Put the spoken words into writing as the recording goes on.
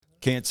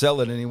Can't sell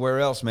it anywhere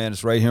else, man.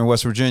 It's right here in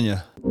West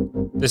Virginia.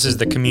 This is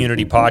the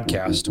Community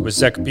Podcast with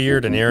Zach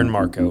Beard and Aaron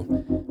Marco,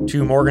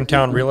 two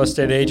Morgantown real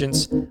estate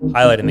agents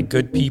highlighting the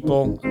good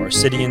people of our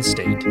city and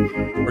state.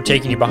 We're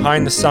taking you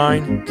behind the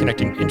sign,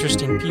 connecting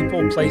interesting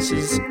people,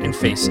 places, and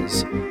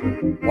faces,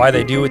 why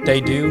they do what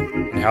they do,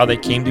 and how they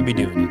came to be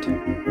doing it.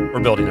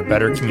 We're building a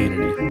better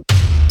community.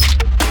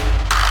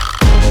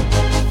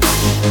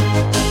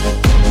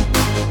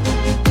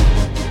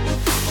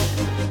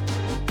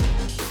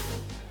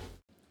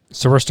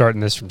 So we're starting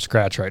this from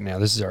scratch right now.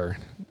 This is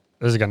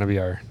going to be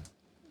our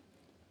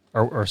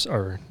intro. This is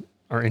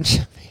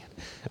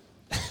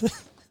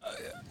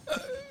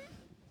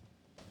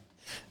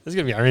going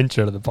to be our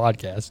intro to the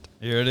podcast.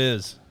 Here it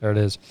is. There it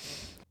is.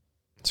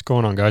 What's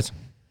going on, guys?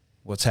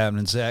 What's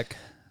happening, Zach?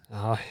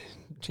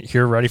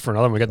 Here, ready for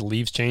another one. We got the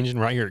leaves changing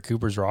right here at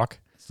Cooper's Rock.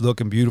 It's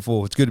looking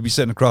beautiful. It's good to be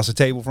sitting across the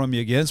table from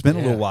you again. It's been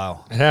a little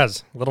while. It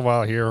has. A little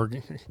while here.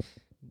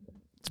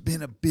 It's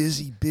been a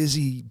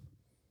busy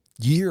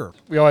year.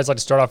 We always like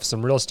to start off with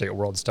some real estate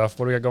world stuff.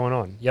 What do we got going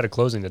on? You had a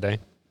closing today.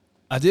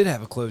 I did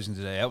have a closing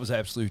today. That was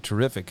absolutely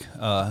terrific.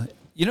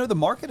 The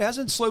market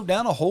hasn't slowed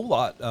down a whole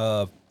lot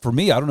for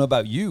me. I don't know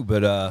about you,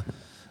 but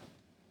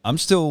I'm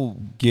still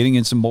getting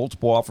in some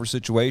multiple offer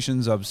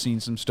situations. I've seen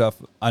some stuff.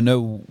 I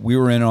know we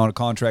were in on a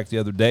contract the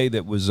other day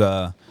that was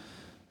had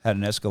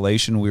an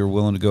escalation. We were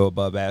willing to go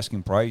above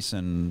asking price,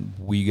 and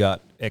we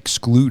got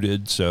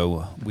excluded,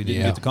 so we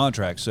didn't get the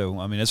contract. So,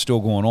 I mean, it's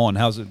still going on.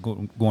 How's it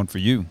going for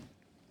you?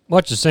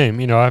 Much the same.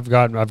 I've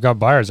got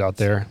buyers out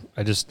there.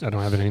 I don't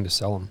have anything to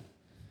sell them.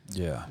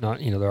 Yeah.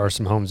 There are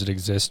some homes that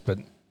exist, but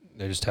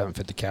they just haven't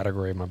fit the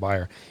category of my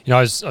buyer.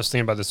 I was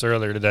thinking about this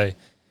earlier today.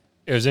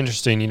 It was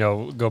interesting,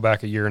 go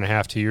back a year and a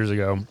half, 2 years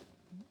ago,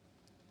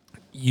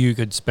 you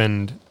could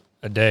spend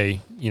a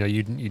day,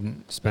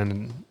 you'd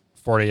spend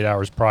 48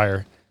 hours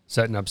prior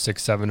setting up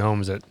 6-7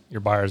 homes that your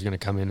buyer's going to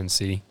come in and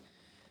see.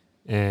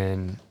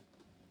 And,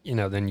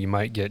 then you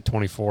might get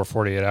 24,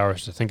 48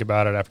 hours to think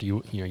about it after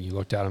you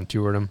looked at them,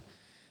 toured them.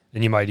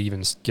 Then you might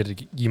even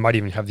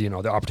have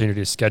the opportunity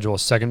to schedule a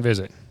second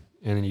visit,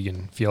 and then you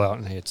can feel out,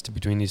 and hey, it's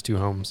between these two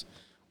homes,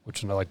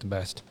 which one I like the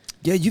best.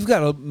 Yeah, you've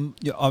got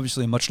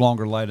obviously a much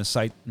longer line of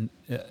sight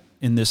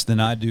in this than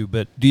I do.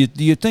 But do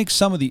you think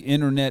some of the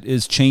internet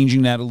is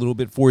changing that a little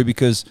bit for you?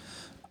 Because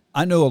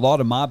I know a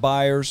lot of my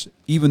buyers,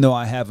 even though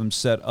I have them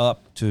set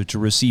up to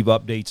receive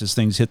updates as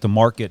things hit the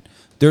market,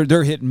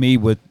 they're hitting me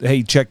with,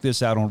 hey, check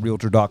this out on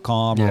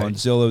Realtor.com or on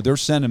Zillow. They're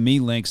sending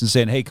me links and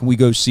saying, hey, can we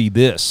go see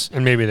this?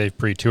 And maybe they've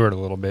pre-toured a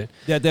little bit.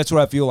 That's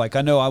what I feel like.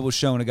 I know I was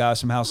showing a guy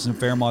some houses in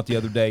Fairmont the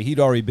other day. He'd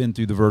already been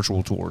through the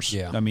virtual tours.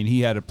 Yeah. I mean, he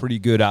had a pretty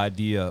good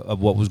idea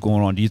of what was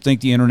going on. Do you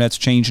think the internet's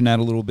changing that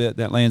a little bit,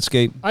 that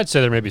landscape? I'd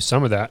say there may be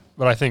some of that,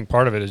 but I think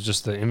part of it is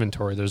just the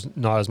inventory. There's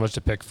not as much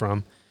to pick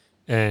from,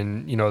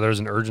 and, there's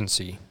an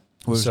urgency.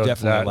 Well, there's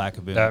definitely a lack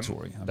of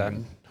inventory. That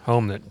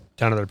home that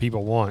 10 other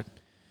people want,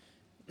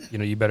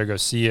 you better go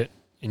see it,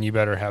 and you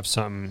better have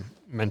something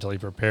mentally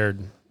prepared.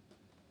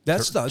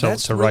 That's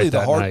really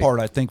the hard part,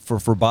 I think,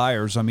 for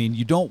buyers. I mean,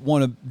 you don't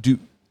want to do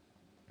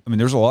 – I mean,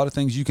 there's a lot of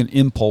things you can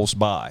impulse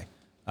buy.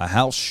 A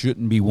house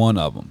shouldn't be one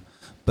of them.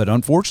 But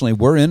unfortunately,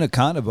 we're in a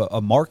kind of a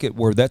market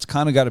where that's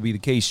kind of got to be the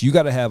case. You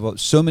got to have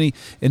so many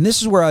 – and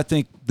this is where I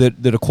think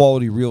that a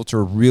quality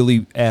realtor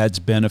really adds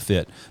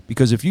benefit.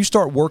 Because if you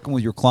start working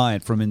with your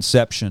client from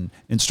inception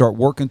and start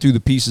working through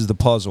the pieces of the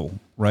puzzle,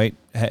 right,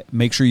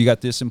 make sure you got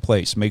this in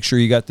place, make sure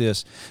you got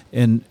this,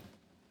 and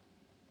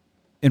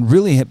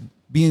really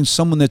being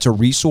someone that's a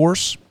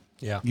resource,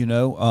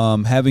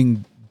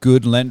 having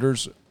good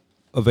lenders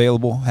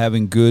available,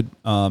 having good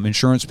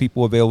insurance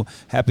people available,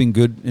 having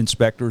good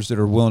inspectors that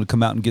are willing to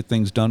come out and get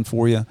things done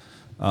for you.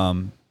 It's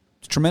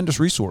a tremendous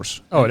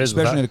resource. Oh, it is,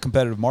 especially in a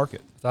competitive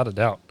market. Without a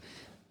doubt.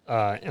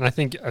 And I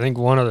think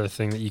one other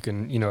thing that you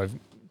can,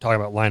 talking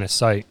about line of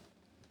sight,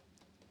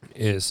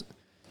 is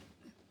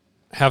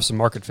have some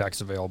market facts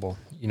available.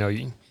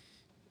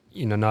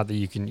 Not that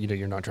you can,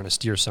 you're not trying to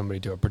steer somebody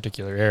to a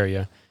particular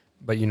area,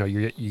 but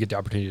you get the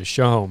opportunity to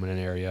show them in an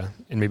area,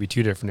 in maybe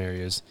two different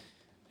areas.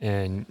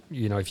 And,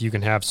 if you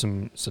can have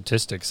some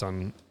statistics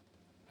on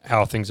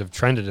how things have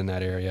trended in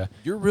that area.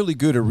 You're really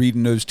good at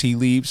reading those tea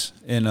leaves,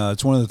 and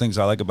it's one of the things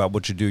I like about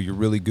what you do. You're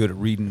really good at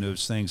reading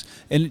those things.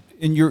 And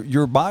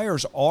your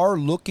buyers are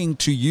looking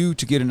to you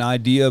to get an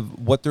idea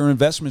of what their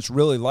investment's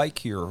really like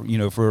here,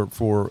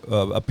 for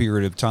a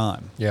period of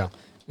time. Yeah.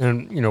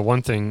 And,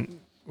 one thing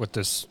with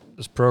this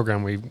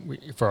program we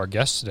for our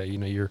guests today,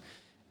 you're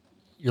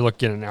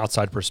looking at an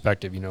outside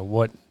perspective.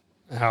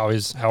 How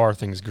are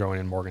things growing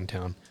in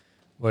Morgantown?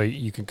 Well,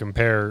 you can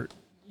compare,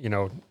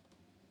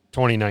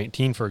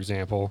 2019, for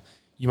example,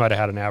 you might have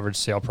had an average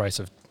sale price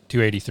of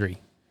 $283.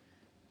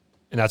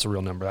 And that's a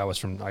real number. That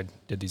was I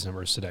did these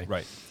numbers today.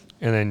 Right.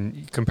 And then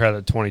you compare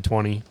that to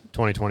 2020,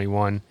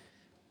 2021,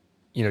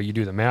 you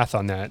do the math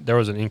on that. There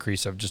was an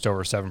increase of just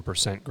over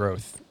 7%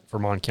 growth for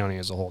Mon County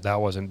as a whole. That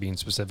wasn't being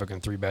specific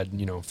on 3-bed,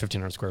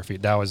 1,500 square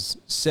feet. That was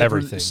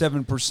everything.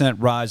 7%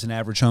 rise in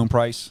average home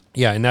price.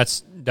 Yeah, and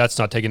that's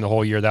not taking the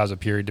whole year. That was a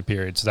period to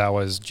period. So that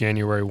was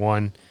January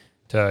 1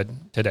 to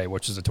today,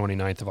 which is the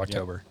 29th of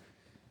October.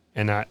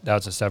 And that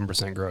was a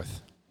 7%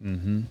 growth.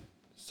 Mm-hmm.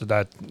 So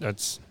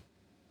that's,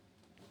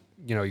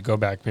 you go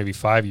back maybe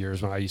 5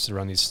 years when I used to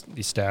run these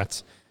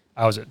stats,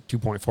 I was at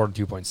 2.4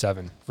 to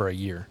 2.7 for a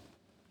year.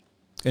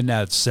 And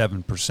now it's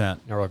 7%.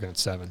 Now we're looking at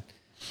 7.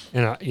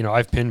 And,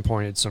 I've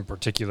pinpointed some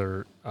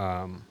particular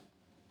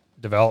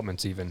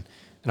developments even,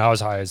 and I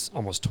was high as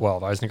almost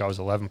 12. I think I was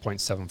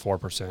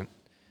 11.74%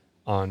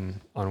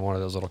 on one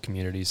of those little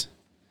communities.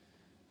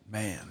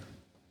 Man.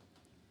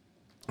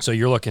 So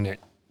you're looking at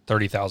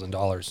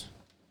 $30,000.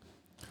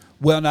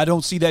 Well, and I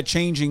don't see that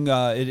changing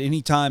at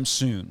any time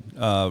soon,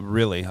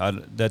 really.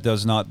 That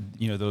does not,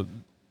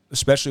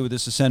 especially with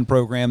this Ascend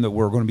program that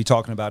we're going to be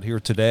talking about here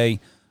today,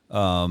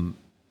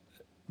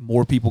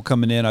 more people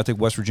coming in. I think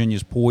West Virginia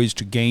is poised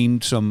to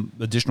gain some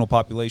additional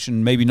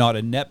population, maybe not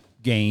a net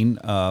gain,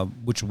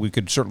 which we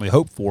could certainly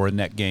hope for a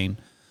net gain,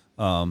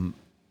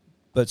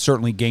 but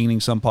certainly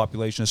gaining some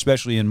population,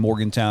 especially in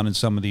Morgantown and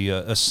some of the,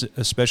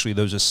 especially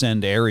those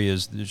Ascend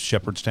areas,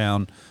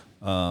 Shepherdstown,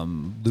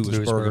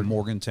 Lewisburg and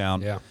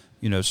Morgantown. Yeah.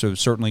 So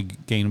certainly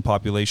gaining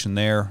population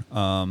there.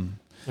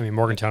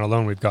 Morgantown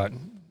alone, we've got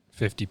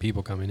 50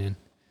 people coming in.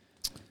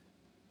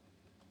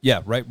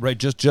 Yeah, right.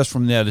 Just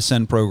from that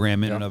Ascend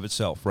program in and of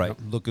itself, right?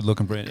 Yep.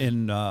 Looking for it.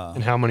 And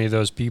how many of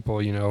those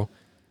people,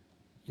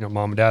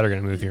 mom and dad are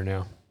going to move here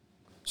now,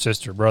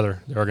 sister,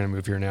 brother, they're going to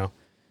move here now.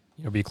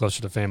 Be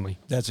closer to family.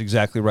 That's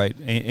exactly right.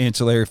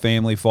 Ancillary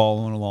family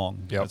following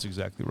along. Yep. That's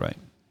exactly right.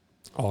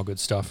 All good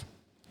stuff.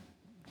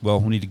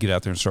 Well, we need to get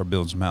out there and start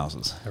building some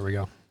houses. There we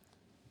go.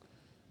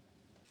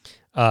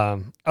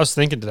 I was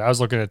thinking today, I was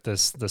looking at the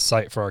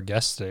site for our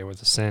guest today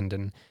with Ascend,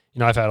 and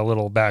I've had a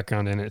little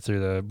background in it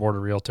through the board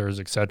of realtors,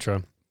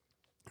 etc.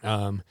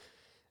 When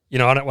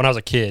I was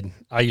a kid,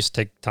 I used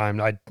to take time.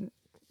 I'd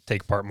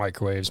take apart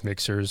microwaves,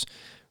 mixers,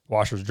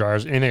 washers,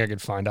 dryers, anything I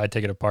could find. I'd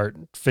take it apart,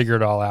 figure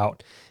it all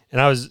out. And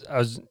I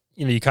was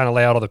you kind of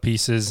lay out all the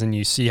pieces and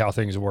you see how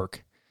things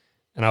work.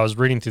 And I was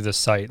reading through the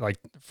site, like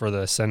for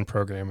the Ascend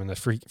program and the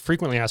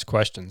frequently asked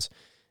questions,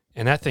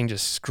 and that thing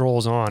just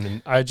scrolls on,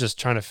 and I just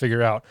trying to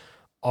figure out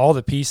all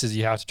the pieces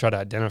you have to try to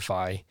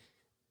identify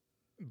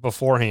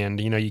beforehand.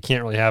 You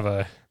can't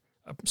really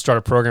start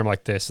a program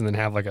like this and then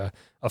have like a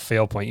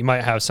fail point. You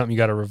might have something you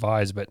got to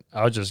revise, but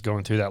I was just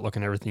going through that,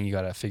 looking at everything you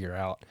got to figure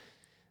out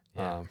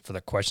for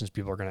the questions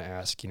people are going to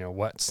ask.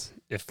 What's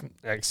if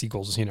X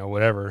equals,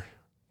 whatever.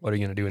 What are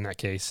you going to do in that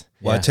case?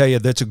 Well, I tell you,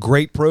 that's a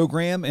great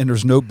program, and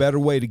there's no better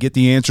way to get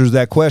the answers to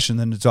that question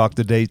than to talk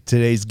to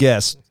today's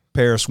guest,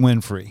 Paris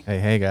Winfrey.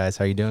 Hey guys,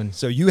 how you doing?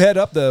 So you head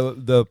up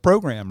the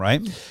program,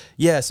 right?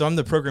 Yeah, so I'm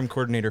the program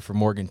coordinator for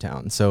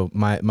Morgantown. So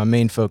my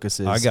main focus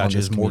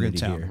is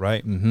Morgantown, here.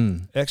 Right? Mm-hmm.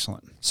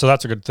 Excellent. So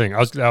that's a good thing.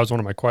 That was one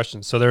of my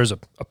questions. So there's a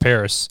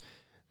Paris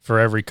for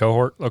every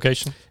cohort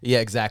location? Yeah,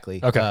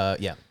 exactly. Okay.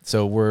 Yeah.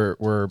 So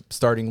we're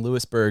starting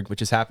Lewisburg,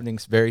 which is happening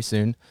very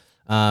soon.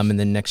 And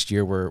then next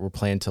year we're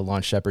planning to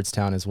launch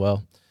Shepherdstown as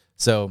well.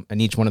 So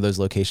in each one of those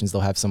locations,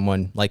 they'll have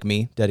someone like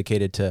me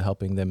dedicated to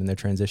helping them in their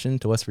transition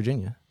to West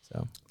Virginia.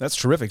 So that's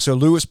terrific. So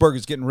Lewisburg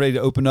is getting ready to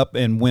open up,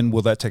 and when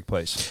will that take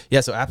place? Yeah,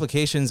 so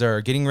applications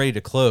are getting ready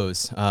to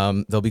close.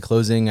 They'll be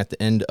closing at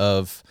the end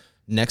of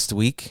next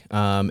week,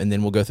 and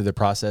then we'll go through the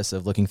process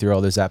of looking through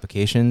all those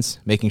applications,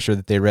 making sure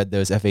that they read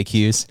those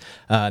FAQs,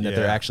 that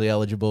they're actually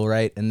eligible,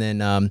 right? And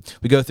then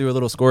we go through a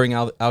little scoring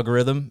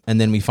algorithm, and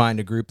then we find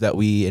a group that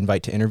we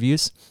invite to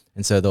interviews.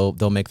 And so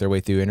they'll make their way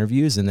through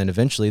interviews, and then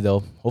eventually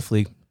they'll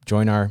hopefully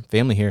join our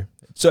family here.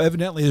 So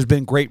evidently there's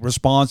been great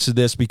response to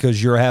this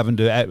because you're having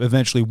to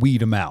eventually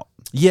weed them out.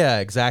 Yeah,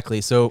 exactly.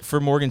 So for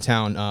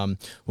Morgantown,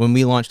 when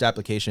we launched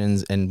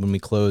applications and when we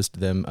closed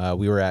them,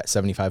 we were at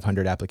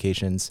 7,500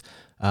 applications.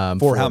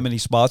 For how many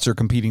spots are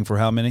competing for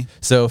how many?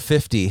 So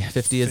 50.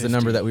 50 is the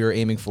number that we were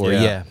aiming for.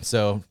 Yeah.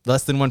 So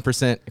less than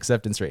 1%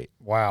 acceptance rate.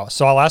 Wow.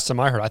 So last time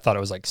I heard, I thought it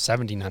was like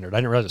 1,700. I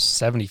didn't realize it was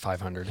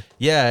 7,500.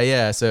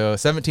 Yeah. So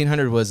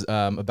 1,700 was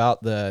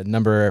about the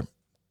number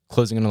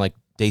closing on like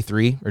day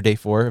 3 or day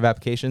 4 of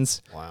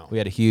applications. Wow. We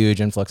had a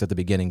huge influx at the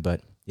beginning,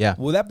 but yeah.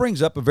 Well, that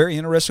brings up a very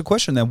interesting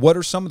question then. What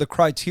are some of the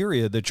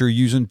criteria that you're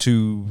using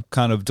to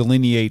kind of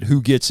delineate who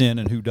gets in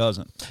and who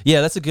doesn't? Yeah,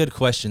 that's a good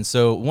question.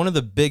 So one of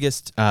the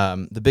biggest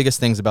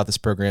things about this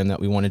program that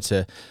we wanted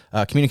to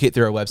communicate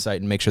through our website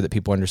and make sure that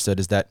people understood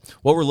is that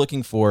what we're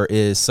looking for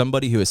is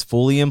somebody who is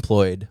fully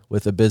employed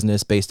with a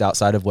business based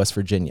outside of West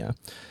Virginia.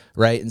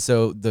 Right. And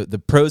so the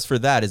pros for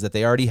that is that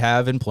they already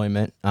have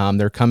employment.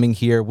 They're coming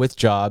here with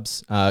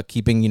jobs,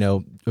 keeping,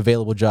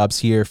 available jobs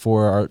here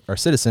for our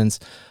citizens.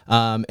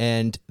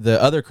 And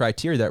the other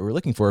criteria that we're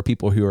looking for are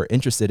people who are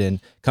interested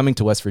in coming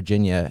to West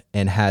Virginia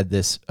and had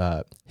this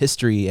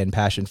history and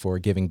passion for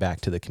giving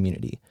back to the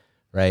community.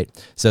 Right.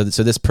 So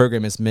this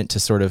program is meant to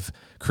sort of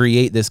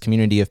create this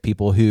community of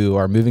people who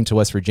are moving to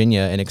West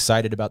Virginia and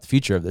excited about the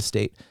future of the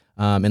state.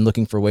 And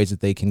looking for ways that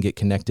they can get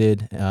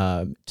connected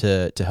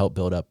to help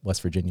build up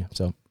West Virginia.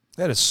 So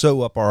that is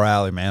so up our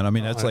alley, man. I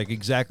mean, that's like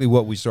exactly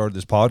what we started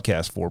this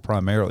podcast for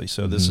primarily.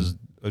 So this is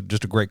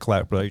just a great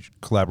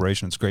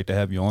collaboration. It's great to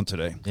have you on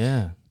today.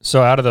 Yeah.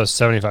 So out of those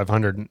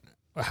 7,500,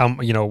 How,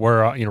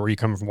 where you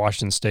coming from,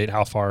 Washington State?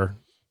 How far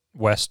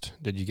west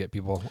did you get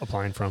people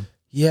applying from?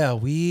 Yeah,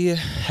 we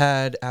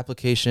had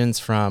applications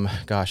from,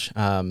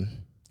 I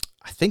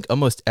think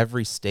almost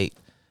every state,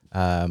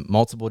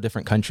 multiple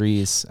different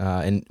countries.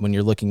 And when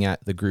you're looking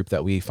at the group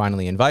that we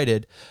finally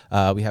invited,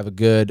 we have a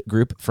good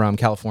group from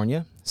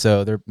California.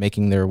 So they're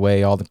making their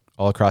way all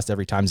across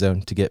every time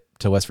zone to get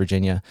to West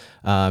Virginia.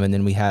 And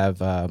then we have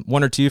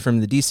one or two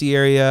from the DC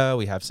area.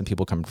 We have some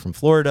people coming from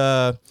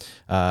Florida,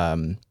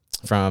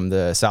 from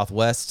the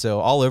Southwest.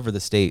 So all over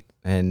the state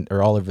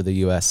or all over the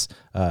U.S.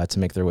 To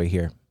make their way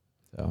here.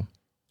 So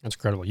that's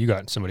incredible. You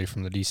got somebody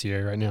from the DC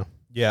area right now.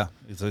 Yeah,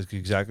 it's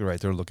exactly right.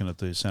 They're looking at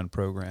the Ascend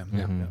program.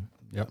 Yeah. Mm-hmm.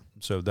 Yep.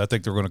 So I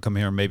think they're going to come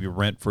here and maybe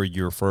rent for a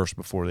year first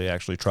before they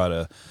actually try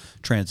to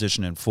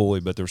transition in fully,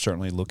 but they're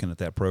certainly looking at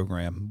that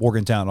program.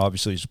 Morgantown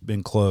obviously has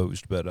been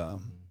closed, but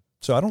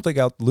so I don't think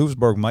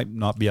Lewisburg might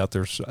not be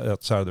outside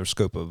of their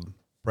scope of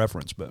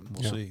preference, but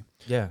we'll see.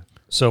 Yeah.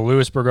 So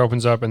Lewisburg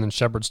opens up, and then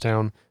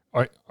Shepherdstown.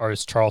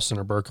 Is Charleston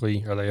or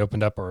Berkeley, are they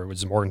opened up, or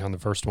was Morgantown the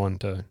first one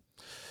to?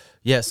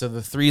 Yeah, so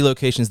the 3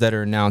 locations that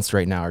are announced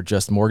right now are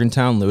just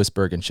Morgantown,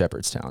 Lewisburg, and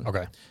Shepherdstown.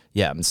 Okay.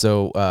 Yeah, and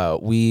so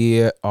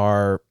we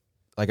are,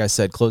 like I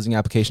said, closing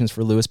applications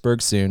for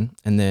Lewisburg soon,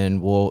 and then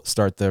we'll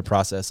start the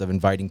process of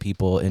inviting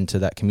people into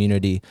that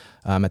community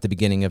at the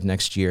beginning of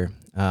next year.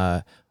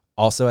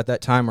 Also at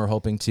that time, we're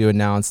hoping to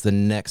announce the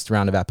next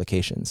round of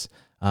applications.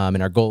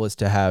 And our goal is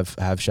to have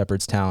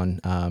Shepherdstown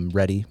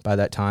ready by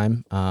that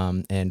time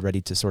and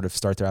ready to sort of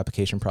start their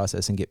application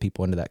process and get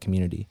people into that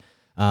community.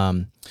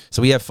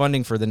 So we have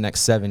funding for the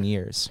next 7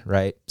 years,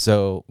 right?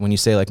 So when you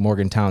say like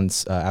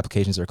Morgantown's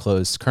applications are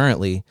closed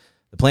currently,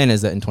 the plan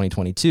is that in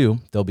 2022,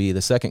 there'll be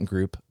the second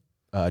group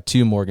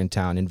to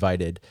Morgantown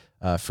invited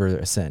for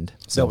Ascend.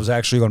 So that was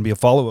actually going to be a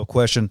follow-up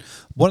question.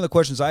 One of the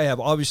questions I have,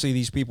 obviously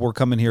these people are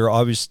coming here,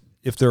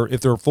 if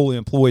they're fully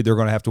employed, they're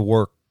going to have to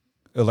work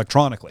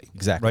electronically.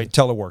 Exactly. Right?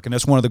 Telework. And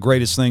that's one of the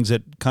greatest things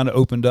that kind of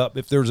opened up.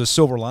 If there's a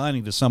silver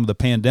lining to some of the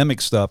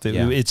pandemic stuff,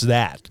 it's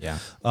that. Yeah.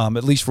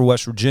 At least for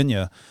West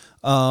Virginia.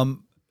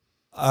 I'm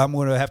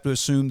going to have to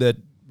assume that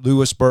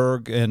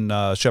Lewisburg and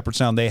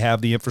Shepherdstown, they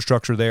have the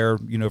infrastructure there,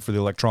 for the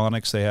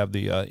electronics. They have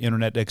the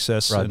internet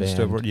access. Broadband. And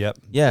stuff. Yep.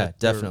 Yeah,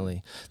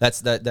 definitely.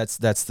 That's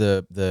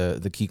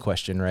the key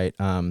question, right?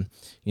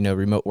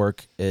 Remote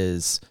work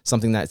is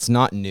something that's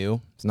not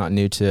new. It's not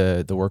new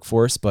to the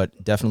workforce,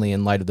 but definitely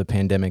in light of the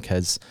pandemic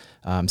has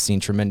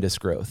seen tremendous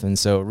growth. And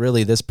so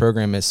really this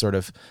program is sort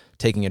of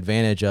taking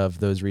advantage of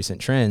those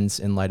recent trends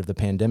in light of the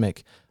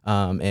pandemic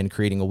and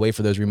creating a way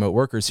for those remote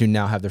workers who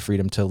now have the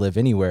freedom to live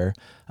anywhere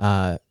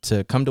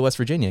to come to West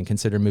Virginia and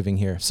consider moving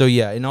here. So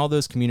yeah, in all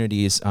those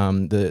communities,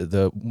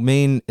 the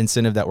main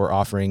incentive that we're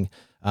offering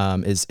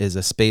is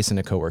a space and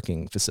a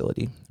co-working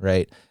facility,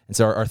 right? And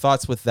so our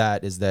thoughts with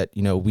that is that,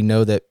 we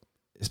know that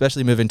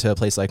especially moving to a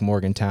place like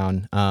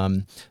Morgantown,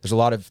 there's a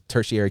lot of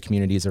tertiary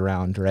communities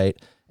around, right?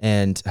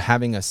 And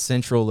having a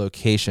central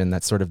location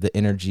that's sort of the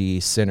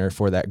energy center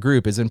for that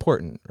group is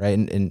important, right?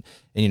 And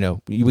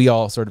we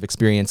all sort of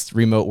experienced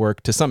remote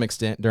work to some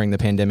extent during the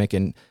pandemic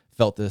and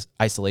felt the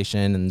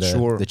isolation and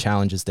the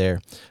challenges there.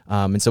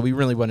 And so we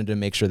really wanted to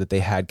make sure that they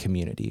had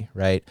community,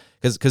 right?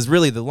 Because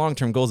really the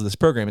long-term goals of this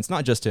program, it's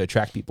not just to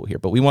attract people here,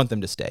 but we want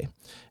them to stay.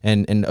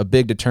 And a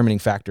big determining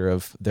factor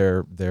of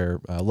their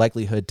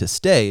likelihood to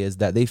stay is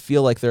that they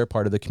feel like they're a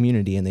part of the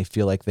community and they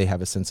feel like they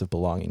have a sense of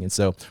belonging. And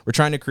so we're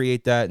trying to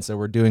create that. And so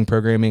we're doing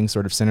programming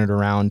sort of centered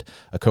around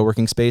a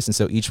co-working space. And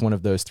so each one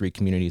of those 3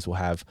 communities will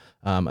have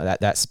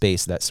that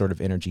space, that sort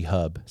of energy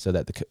hub, so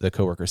that the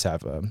co-workers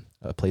have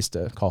a place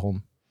to call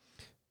home.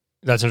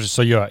 That's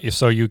interesting.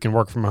 So you can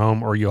work from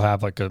home, or you'll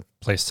have like a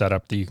place set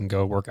up that you can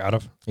go work out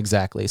of.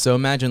 Exactly. So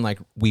imagine like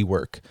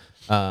WeWork,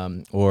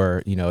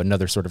 or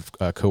another sort of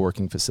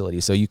co-working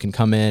facility. So you can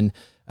come in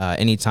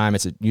anytime.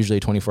 It's usually a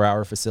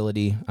 24-hour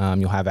facility.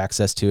 You'll have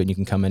access to it, and you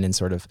can come in and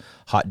sort of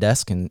hot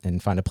desk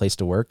and find a place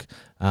to work.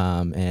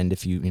 And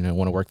if you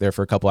want to work there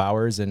for a couple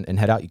hours and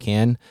head out, you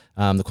can.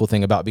 The cool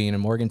thing about being in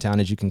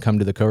Morgantown is you can come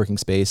to the co-working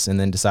space and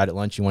then decide at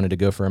lunch you wanted to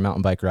go for a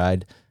mountain bike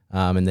ride.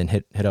 And then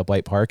hit up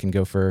White Park and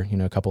go for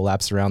a couple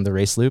laps around the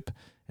race loop,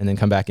 and then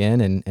come back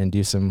in and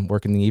do some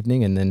work in the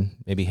evening, and then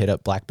maybe hit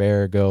up Black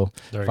Bear, go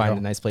find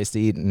a nice place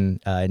to eat in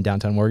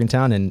downtown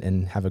Morgantown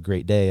and have a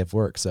great day of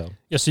work. So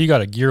so you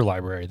got a gear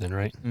library then,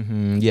 right?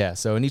 Mm-hmm. Yeah.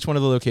 So in each one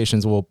of the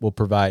locations, we'll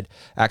provide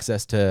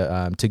access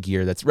to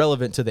gear that's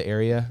relevant to the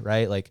area,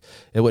 right? Like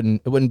it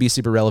wouldn't be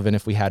super relevant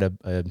if we had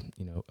a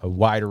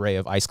wide array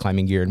of ice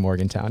climbing gear in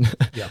Morgantown.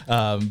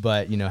 Yeah.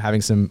 But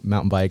having some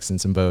mountain bikes and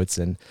some boats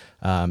and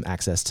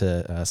access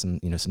to some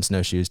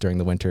snowshoes during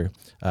the winter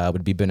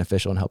would be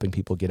beneficial in helping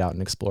people get out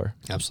and explore.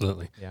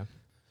 Absolutely. Yeah.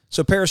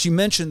 So Paris, you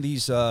mentioned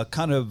these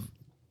kind of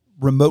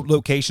remote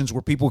locations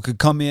where people could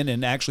come in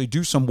and actually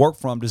do some work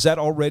from. Does that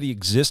already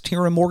exist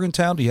here in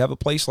Morgantown? Do you have a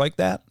place like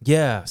that?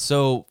 Yeah.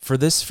 So for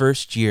this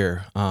first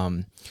year,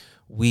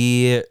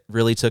 we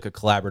really took a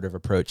collaborative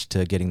approach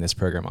to getting this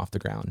program off the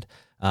ground.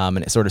 And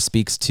it sort of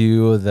speaks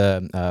to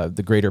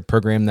the greater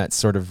program that's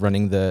sort of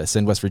running the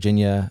Ascend West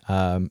Virginia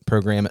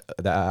program,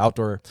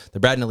 the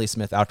Brad and Lee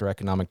Smith Outdoor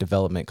Economic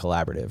Development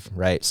Collaborative,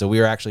 right? So we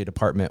are actually a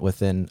department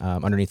within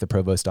underneath the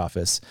provost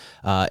office,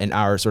 and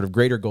our sort of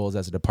greater goals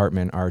as a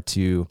department are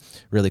to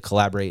really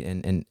collaborate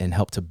and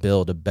help to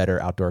build a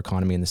better outdoor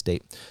economy in the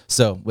state.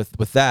 So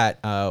with that,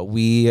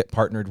 we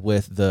partnered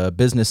with the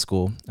business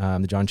school,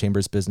 the John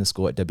Chambers Business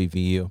School at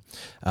WVU,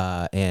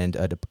 and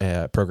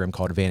a program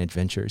called Advantage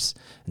Ventures.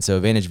 And so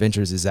Advantage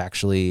Ventures is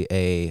actually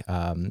a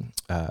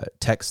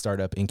tech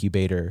startup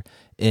incubator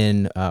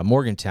in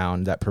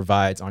Morgantown that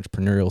provides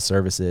entrepreneurial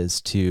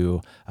services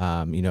to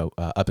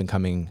up and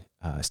coming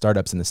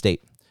startups in the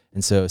state.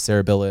 And so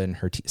Sarah Biller and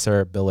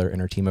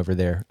her team over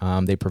there,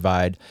 they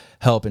provide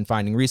help in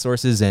finding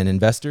resources and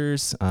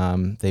investors.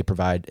 They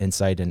provide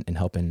insight and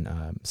help in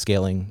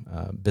scaling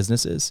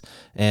businesses.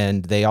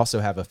 And they also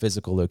have a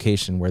physical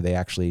location where they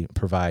actually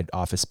provide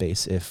office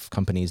space if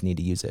companies need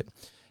to use it.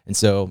 And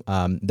so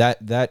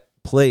that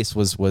place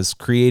was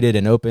created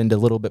and opened a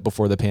little bit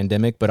before the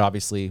pandemic, but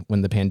obviously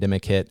when the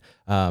pandemic hit,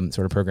 sort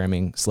of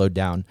programming slowed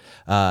down.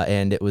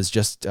 And it was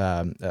just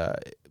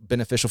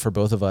beneficial for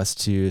both of us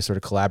to sort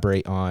of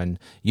collaborate on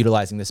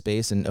utilizing the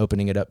space and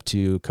opening it up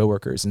to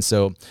coworkers. And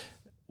so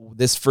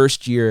this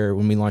first year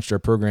when we launched our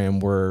program,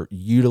 we're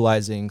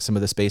utilizing some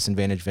of the space in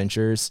Advantage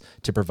Ventures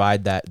to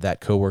provide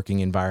that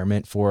co-working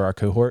environment for our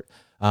cohort,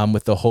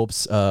 with the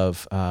hopes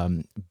of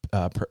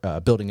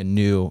building a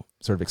new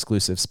sort of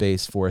exclusive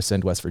space for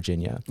Ascend West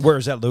Virginia. Where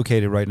is that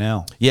located right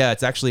now? Yeah,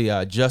 it's actually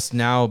just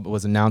now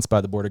was announced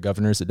by the Board of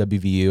Governors at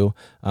WVU.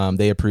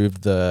 They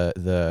approved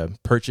the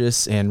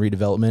purchase and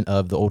redevelopment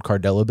of the old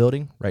Cardella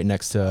building right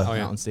next to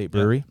Mountain State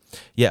Brewery.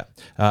 Yeah.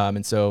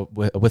 And so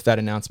with that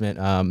announcement,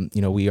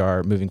 we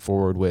are moving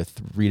forward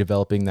with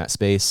redeveloping that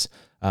space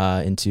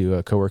into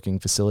a co-working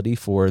facility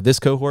for this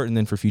cohort and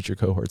then for future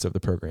cohorts of the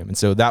program. And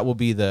so that will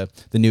be the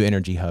new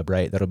energy hub,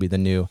 right? That'll be the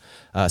new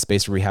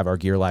space where we have our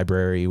gear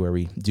library, where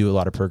we do a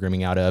lot of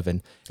programming out of.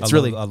 And it's I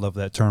love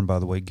that term, by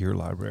the way, gear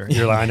library.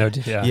 I know.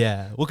 Yeah.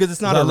 Yeah. Well, because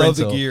it's not a rental. I love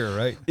rental. the gear,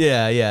 right?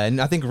 Yeah. Yeah.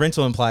 And I think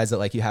rental implies that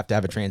like you have to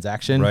have a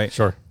transaction. Right.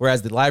 Sure.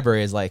 Whereas the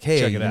library is like,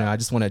 hey, I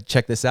just want to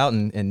check this out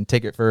and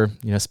take it for,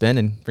 spin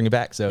and bring it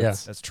back. So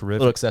that's terrific.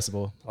 A little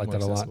accessible. I like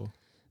that a lot.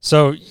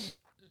 So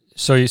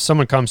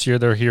someone comes here,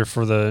 they're here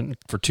for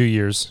 2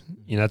 years.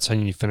 That's how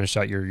you finish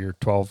out your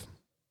 12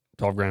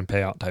 grand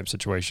payout type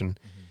situation.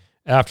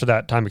 Mm-hmm. After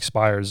that time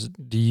expires,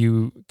 do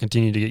you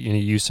continue to get any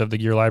use of the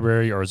gear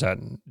library, or is that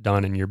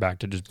done and you're back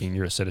to just being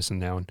you're a citizen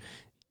now and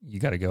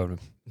you got to go to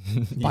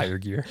buy your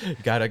gear? You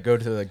got to go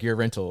to the gear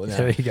rental.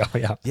 There you go.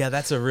 Yeah. Yeah,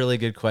 that's a really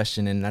good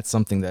question, and that's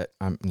something that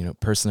I'm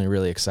personally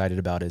really excited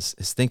about is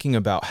thinking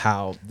about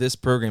how this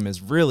program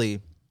is really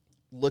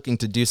looking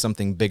to do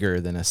something bigger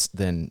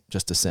than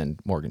just Ascend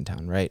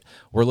Morgantown, right?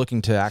 We're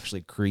looking to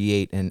actually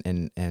create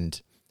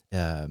and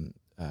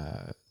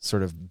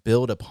sort of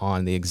build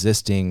upon the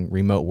existing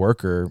remote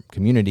worker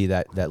community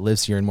that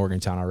lives here in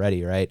Morgantown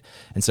already, right?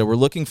 And so we're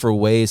looking for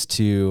ways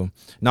to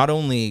not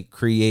only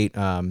create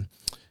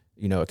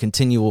a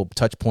continual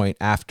touch point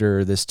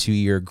after this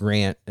 2-year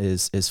grant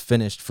is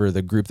finished for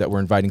the group that we're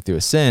inviting through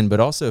Ascend, but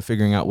also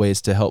figuring out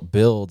ways to help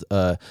build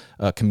a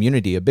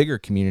community, a bigger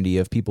community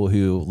of people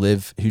who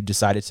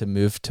decided to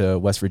move to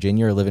West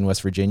Virginia or live in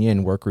West Virginia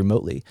and work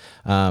remotely.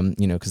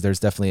 Because there's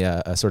definitely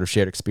a sort of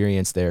shared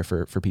experience there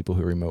for people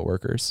who are remote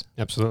workers.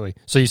 Absolutely.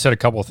 So you said a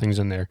couple of things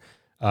in there.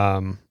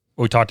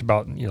 We talked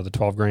about, the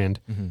 12 grand,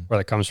 where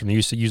that comes from. You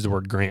used to use the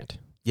word grant.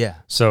 Yeah.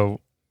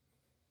 So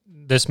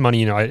this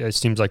money, it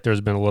seems like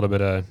there's been a little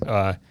bit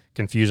of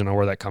confusion on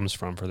where that comes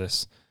from for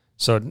this.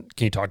 So can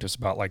you talk to us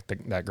about like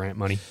that grant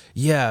money?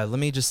 Yeah, let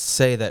me just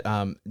say that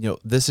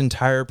this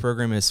entire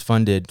program is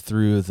funded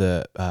through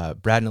the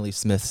Brad and Lee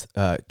Smith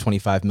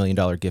 $25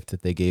 million gift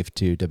that they gave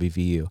to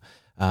WVU.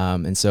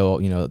 And so,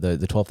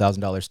 the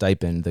 $12,000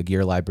 stipend, the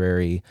gear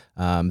library,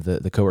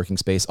 the co-working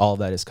space, all of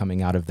that is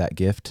coming out of that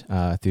gift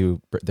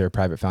through their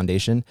private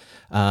foundation.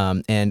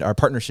 And our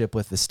partnership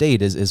with the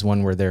state is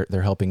one where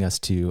they're helping us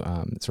to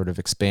sort of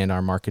expand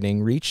our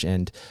marketing reach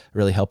and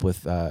really help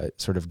with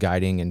sort of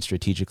guiding and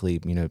strategically,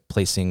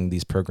 placing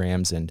these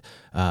programs and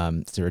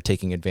sort of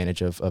taking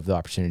advantage of the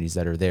opportunities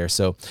that are there.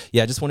 So,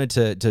 yeah, I just wanted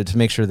to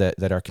make sure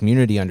that our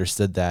community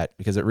understood that,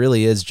 because it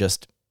really is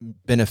just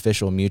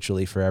beneficial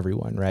mutually for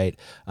everyone, right?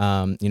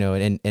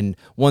 And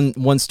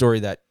one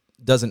story that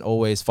doesn't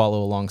always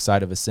follow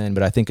alongside of Ascend,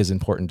 but I think is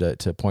important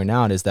to point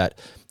out, is that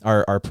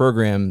our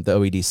program, the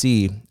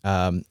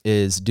OEDC,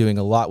 is doing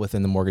a lot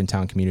within the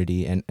Morgantown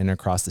community and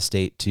across the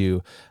state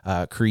to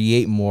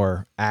create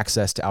more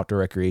access to outdoor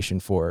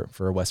recreation for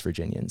West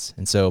Virginians.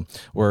 And so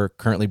we're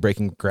currently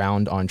breaking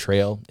ground on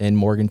trail in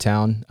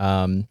Morgantown,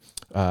 and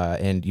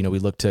we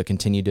look to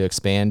continue to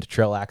expand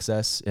trail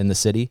access in the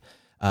city.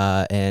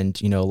 And,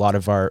 you know, a lot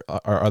of our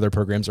other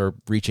programs are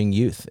reaching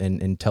youth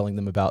and telling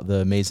them about the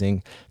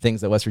amazing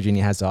things that West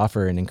Virginia has to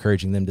offer and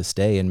encouraging them to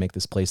stay and make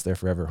this place their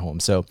forever home.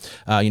 So,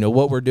 you know,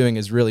 what we're doing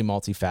is really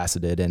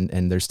multifaceted,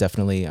 and there's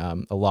definitely a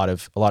lot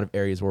of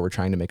areas where we're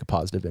trying to make a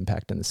positive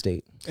impact in the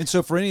state. And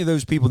so for any of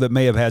those people that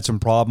may have had some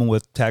problem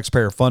with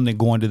taxpayer funding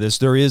going to this,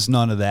 there is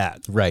none of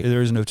that. Right.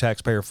 There is no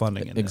taxpayer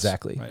funding in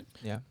exactly. this. Right.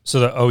 Yeah. So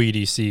the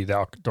OEDC, the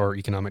Outdoor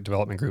Economic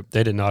Development Group,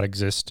 they did not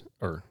exist,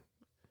 or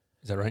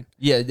is that right?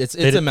 Yeah, it's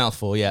a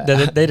mouthful. Yeah,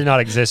 they did not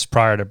exist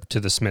prior to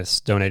the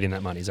Smiths donating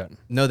that money. Is that?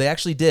 No, they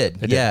actually did.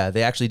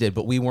 They actually did.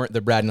 But we weren't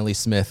the Brad and Lee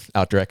Smith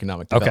Outdoor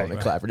Economic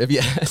Development Collaborative.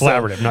 Yeah,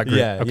 collaborative, not group.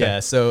 Yeah, okay. yeah.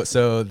 So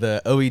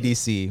the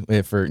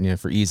OEDC,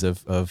 for ease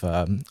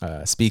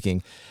of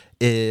speaking,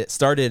 it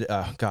started.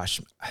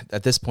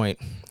 At this point,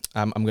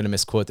 I'm going to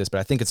misquote this, but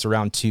I think it's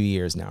around 2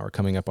 years now. We're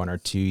coming up on our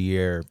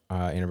 2-year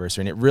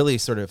anniversary, and it really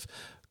sort of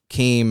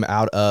came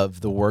out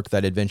of the work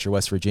that Adventure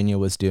West Virginia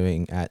was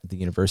doing at the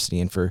university.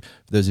 And for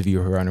those of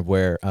you who are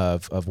unaware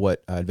of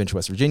what Adventure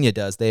West Virginia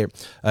does, they're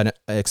an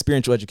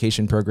experiential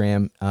education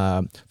program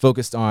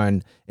focused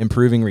on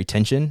improving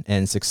retention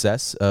and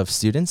success of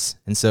students.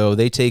 And so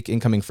they take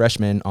incoming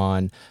freshmen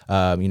on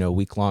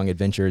week-long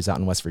adventures out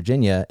in West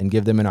Virginia and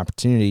give them an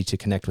opportunity to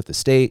connect with the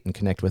state and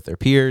connect with their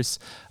peers,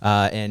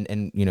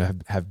 and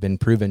have been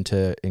proven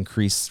to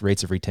increase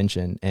rates of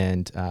retention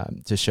and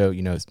to show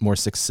more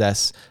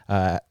success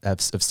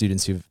of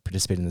students who've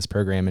participated in this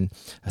program. And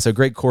so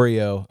Greg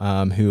Corio,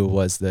 who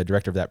was the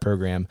director of that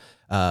program,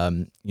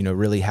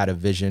 really had a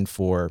vision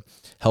for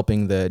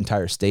helping the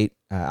entire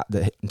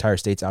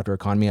state's outdoor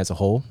economy as a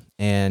whole.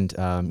 And,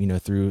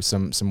 through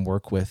some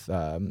work with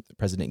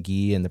President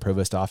Gee and the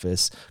provost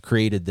office,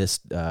 created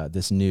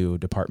this new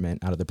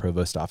department out of the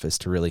provost office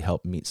to really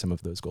help meet some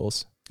of those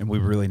goals. And we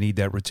really need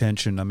that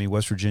retention. I mean,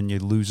 West Virginia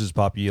loses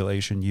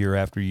population year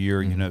after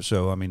year,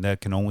 so, I mean,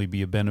 that can only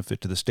be a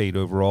benefit to the state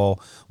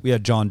overall. We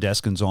had John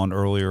Deskins on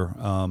earlier,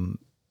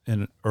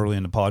 early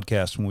in the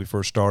podcast when we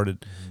first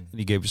started, and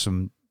he gave us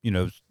some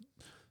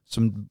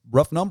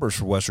rough numbers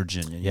for West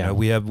Virginia. You know,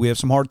 we have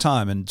some hard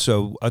time. And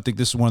so I think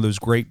this is one of those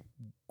great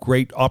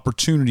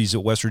opportunities that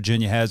West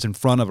Virginia has in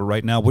front of it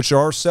right now, which there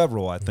are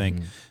several, I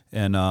think.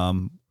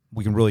 And,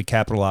 we can really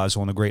capitalize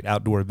on the great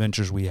outdoor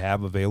adventures we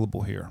have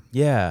available here.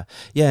 Yeah.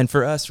 Yeah. And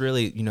for us,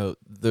 really,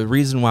 the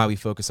reason why we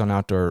focus on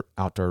outdoor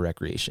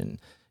recreation,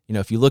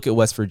 if you look at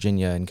West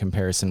Virginia in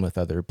comparison with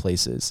other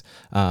places,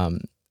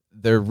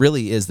 there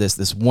really is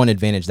this one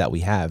advantage that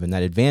we have. And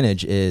that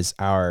advantage is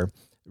our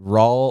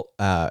raw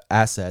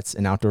assets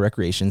in outdoor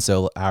recreation.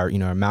 So our,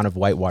 amount of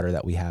whitewater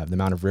that we have, the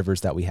amount of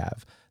rivers that we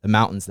have, the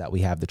mountains that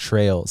we have, the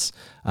trails,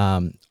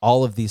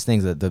 all of these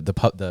things,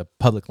 the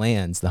public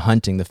lands, the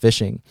hunting, the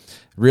fishing.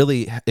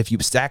 Really, if you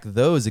stack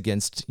those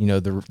against,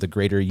 the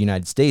greater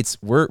United States,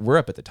 we're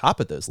up at the top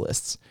of those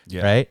lists,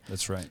 right?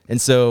 That's right.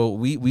 And so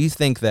we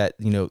think that,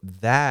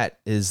 that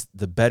is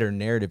the better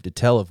narrative to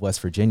tell of West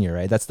Virginia,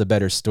 right? That's the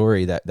better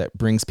story that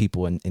brings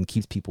people and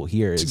keeps people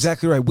here. That's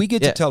exactly right. We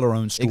get to tell our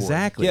own story.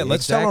 Exactly. Yeah,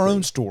 let's tell our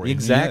own story.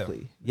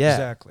 Exactly. Yeah.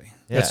 Exactly.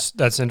 Yeah.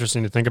 That's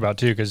interesting to think about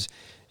too, because,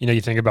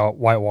 you think about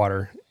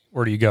whitewater.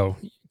 Where do you go?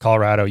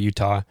 Colorado,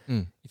 Utah.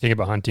 You think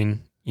about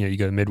hunting, you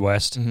go to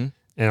Midwest, and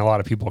a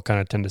lot of people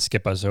kind of tend to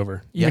skip us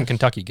over. Even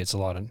Kentucky gets a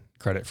lot of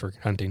credit for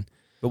hunting.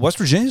 But West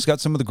Virginia's got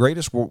some of the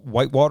greatest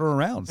whitewater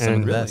around.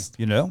 And really,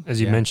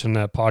 as you mentioned,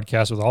 that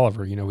podcast with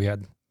Oliver, we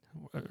had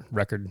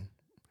record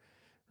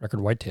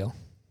whitetail.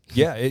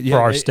 Yeah,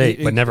 for our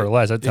state, but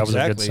nevertheless, that was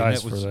a good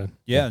size for the.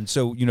 Yeah, and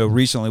so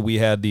recently we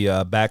had the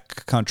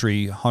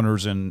backcountry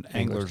hunters and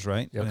anglers,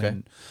 right? Okay.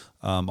 And,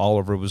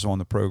 Oliver was on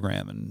the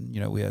program,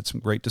 and we had some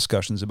great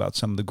discussions about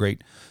some of the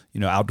great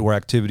outdoor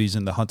activities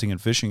in the hunting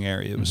and fishing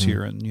area. It was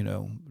here, and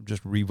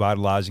just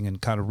revitalizing and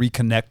kind of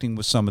reconnecting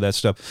with some of that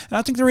stuff. And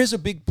I think there is a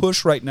big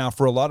push right now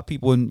for a lot of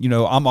people. And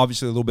I'm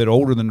obviously a little bit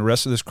older than the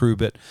rest of this crew,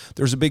 but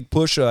there's a big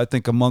push I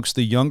think amongst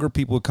the younger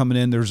people coming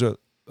in. There's a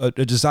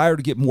desire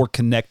to get more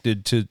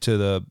connected to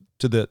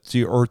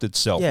your earth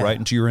itself, right,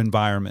 and to your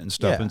environment and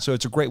stuff. And so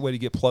it's a great way to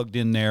get plugged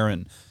in there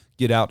and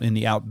get out in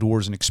the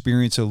outdoors and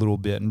experience it a little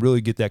bit and really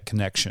get that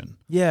connection.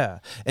 Yeah.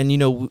 And,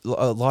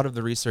 a lot of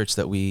the research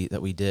that we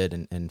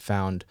did and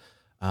found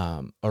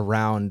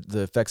around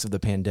the effects of the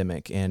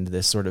pandemic and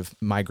this sort of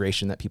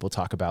migration that people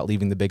talk about,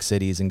 leaving the big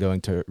cities and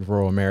going to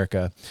rural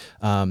America,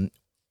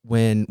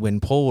 when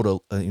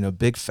polled, a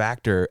big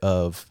factor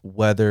of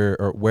whether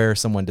or where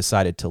someone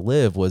decided to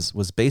live was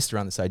based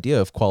around this idea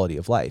of quality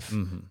of life,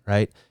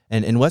 right?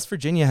 And West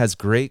Virginia has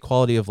great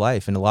quality of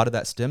life, and a lot of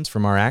that stems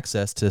from our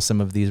access to some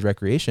of these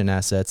recreation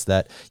assets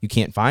that you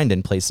can't find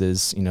in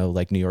places,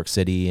 like New York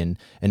City and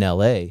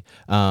LA.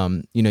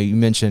 You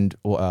mentioned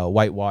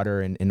Whitewater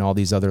and all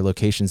these other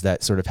locations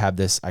that sort of have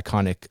this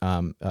iconic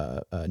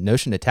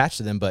notion attached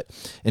to them, but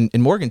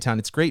in Morgantown,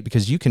 it's great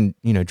because you can,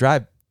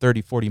 drive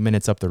 30, 40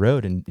 minutes up the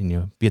road and,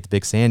 be at the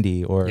Big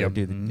Sandy or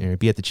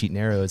be at the Cheat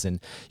Narrows,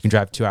 and you can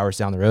drive 2 hours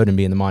down the road and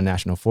be in the Mon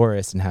National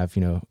Forest and have,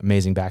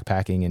 amazing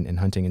backpacking and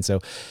hunting. And so,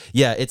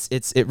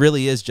 it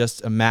really is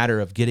just a matter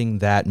of getting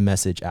that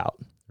message out,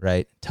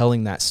 right?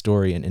 Telling that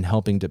story and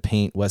helping to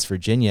paint West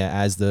Virginia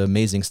as the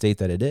amazing state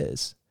that it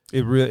is.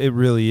 It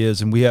really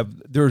is, and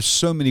there's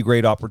so many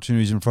great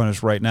opportunities in front of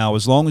us right now.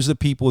 As long as the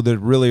people that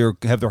really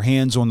have their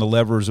hands on the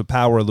levers of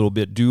power a little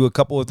bit do a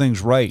couple of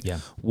things right,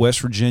 West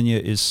Virginia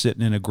is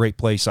sitting in a great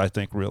place, I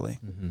think, really.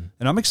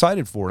 And I'm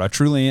excited for it. I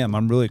truly am.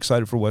 I'm really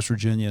excited for West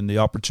Virginia and the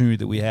opportunity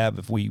that we have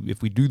if we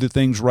do the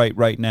things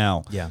right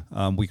now.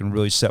 We can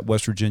really set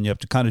West Virginia up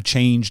to kind of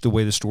change the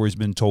way the story's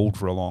been told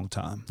for a long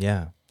time.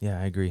 Yeah,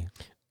 I agree.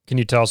 Can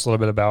you tell us a little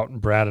bit about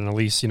Brad and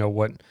Elise?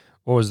 What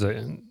was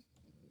the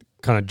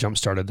kind of jump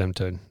started them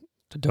to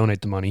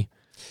donate the money?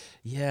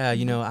 Yeah,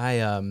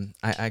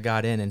 I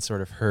got in and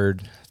sort of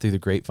heard through the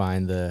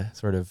grapevine the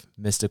sort of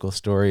mystical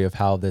story of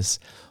how this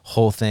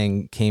whole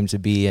thing came to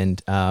be.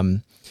 And,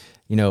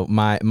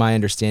 my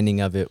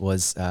understanding of it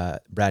was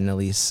Brad and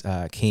Elise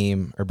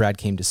Brad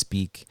came to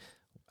speak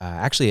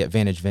actually at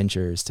Vantage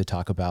Ventures to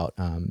talk about,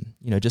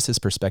 just his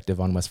perspective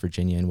on West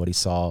Virginia and what he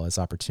saw as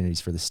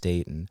opportunities for the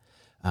state. And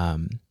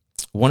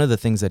one of the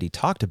things that he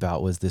talked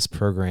about was this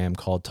program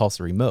called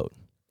Tulsa Remote.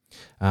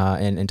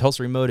 And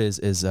Tulsa Remote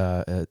is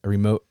a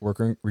remote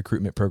worker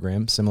recruitment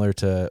program similar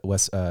to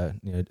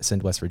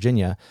Send West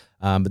Virginia,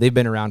 but they've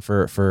been around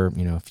for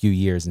a few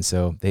years, and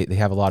so they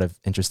have a lot of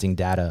interesting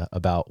data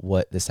about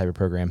what this type of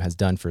program has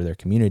done for their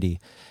community.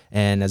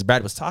 And as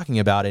Brad was talking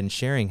about it and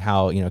sharing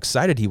how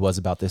excited he was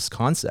about this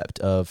concept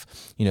of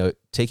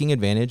taking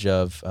advantage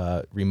of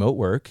remote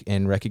work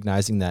and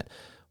recognizing that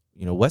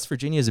West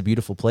Virginia is a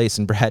beautiful place,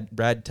 and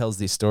Brad tells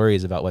these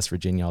stories about West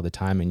Virginia all the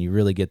time, and you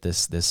really get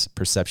this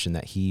perception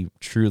that he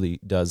truly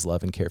does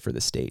love and care for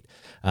the state.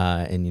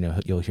 And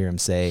you'll hear him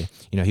say,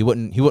 he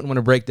wouldn't want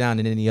to break down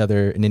in any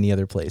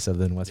other place other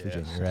than West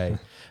Virginia,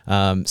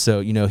 right?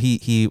 So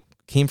he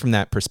came from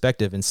that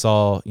perspective and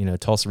saw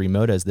Tulsa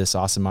Remote as this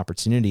awesome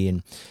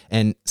opportunity,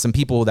 and some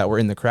people that were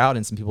in the crowd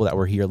and some people that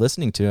were here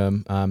listening to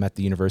him at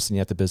the university,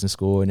 at the business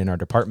school, and in our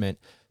department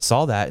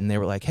saw that, and they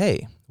were like,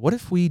 hey, what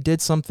if we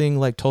did something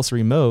like Tulsa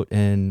Remote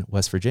in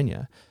West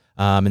Virginia?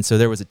 And so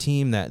there was a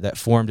team that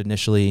formed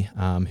initially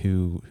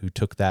who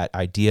took that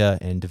idea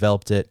and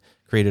developed it,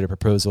 created a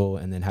proposal,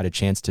 and then had a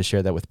chance to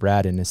share that with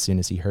Brad. And as soon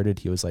as he heard it,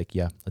 he was like,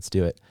 yeah, let's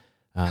do it.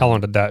 How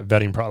long did that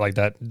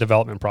that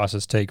development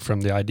process take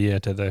from the idea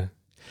to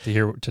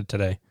here to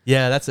today?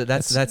 Yeah,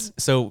 that's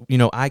so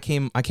I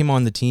came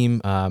on the team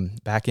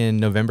back in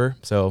November,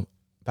 so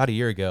about a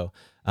year ago.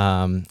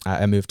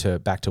 I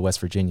moved back to West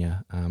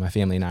Virginia. My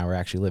family and I were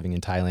actually living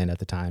in Thailand at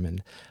the time,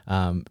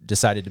 and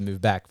decided to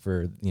move back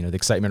for the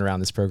excitement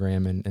around this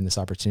program and this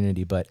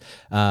opportunity. But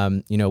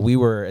we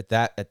were at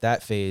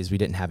that phase. We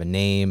didn't have a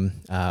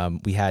name.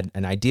 We had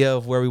an idea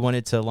of where we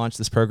wanted to launch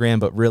this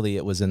program, but really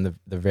it was in the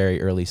very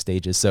early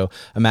stages. So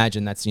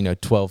imagine that's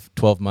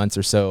 12 months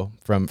or so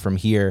from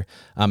here,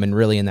 and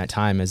really in that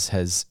time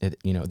has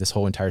this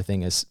whole entire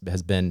thing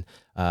has been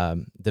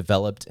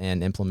developed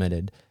and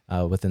implemented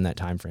within that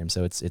time frame.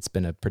 So it's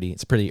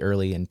pretty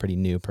early and pretty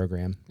new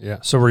program. Yeah.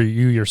 So were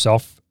you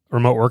yourself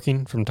remote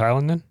working from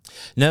Thailand then?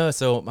 No.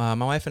 So my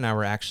wife and I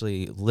were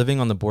actually living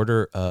on the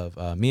border of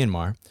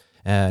Myanmar,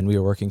 and we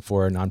were working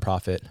for a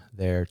nonprofit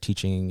there,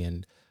 teaching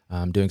and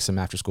doing some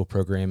after school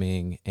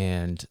programming,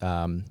 and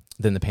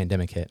then the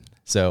pandemic hit.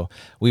 So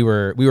we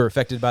were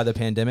affected by the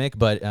pandemic,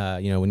 but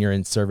when you're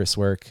in service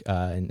work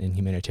and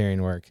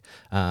humanitarian work,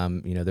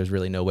 there's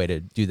really no way to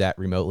do that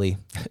remotely,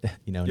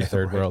 in the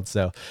third world.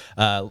 So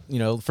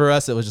for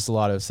us, it was just a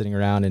lot of sitting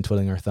around and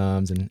twiddling our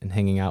thumbs and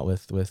hanging out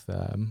with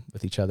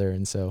each other.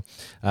 And so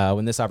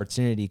when this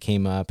opportunity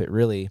came up, it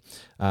really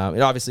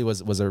it obviously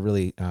was a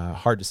really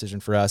hard decision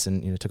for us,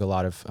 and it took a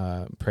lot of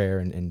prayer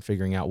and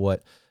figuring out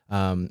what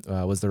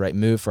was the right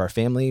move for our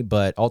family.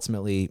 But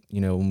ultimately,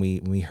 when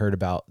we heard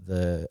about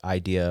the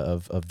idea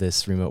of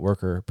this remote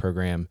worker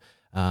program,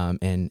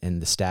 and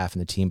the staff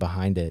and the team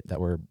behind it that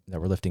were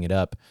lifting it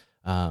up,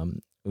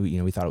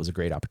 we thought it was a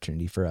great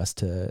opportunity for us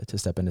to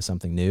step into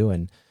something new,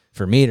 and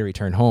for me to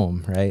return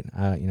home, right?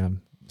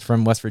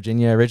 From West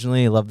Virginia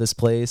originally. I love this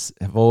place.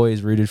 I've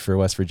always rooted for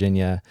West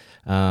Virginia,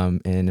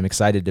 and I'm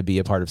excited to be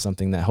a part of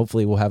something that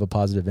hopefully will have a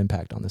positive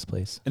impact on this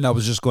place. And I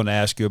was just going to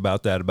ask you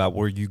about that, about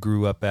where you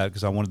grew up at,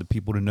 because I wanted the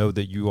people to know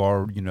that you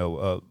are,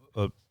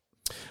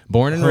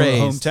 born and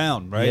raised,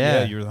 hometown, right?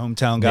 Yeah, you're the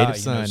hometown guy.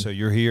 Native son. So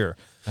you're here,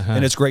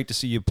 and it's great to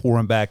see you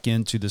pouring back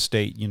into the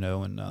state,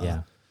 and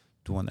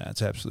doing that.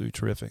 It's absolutely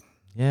terrific.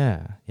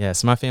 Yeah.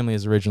 So my family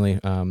is originally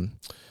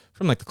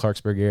from like the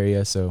Clarksburg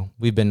area, so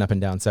we've been up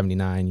and down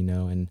 79,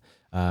 and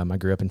I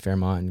grew up in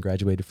Fairmont and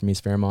graduated from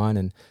East Fairmont,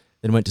 and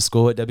then went to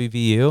school at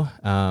WVU,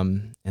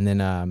 and then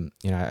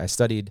I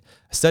studied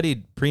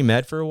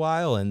pre-med for a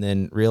while, and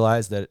then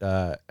realized that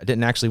I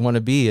didn't actually want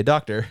to be a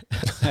doctor,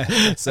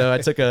 so I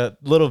took a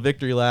little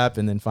victory lap,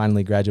 and then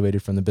finally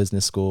graduated from the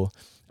business school.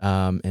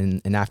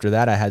 And after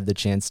that, I had the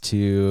chance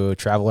to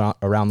travel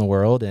around the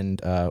world and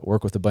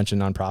work with a bunch of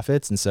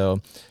nonprofits. And so,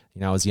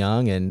 I was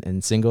young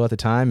and single at the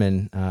time,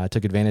 and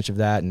took advantage of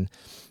that and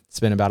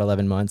spent about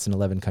 11 months in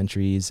 11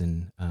 countries,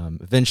 and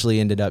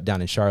eventually ended up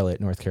down in Charlotte,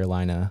 North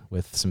Carolina,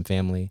 with some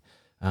family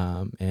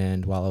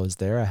And while I was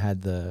there, I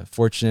had the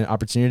fortunate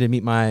opportunity to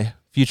meet my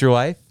future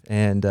wife,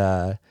 and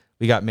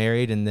we got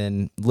married. And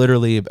then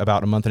literally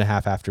about a month and a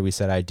half after we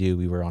said I do,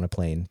 we were on a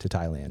plane to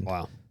Thailand.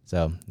 Wow.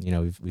 So,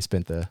 we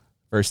spent the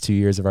first 2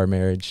 years of our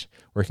marriage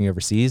working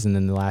overseas, and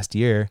then the last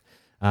year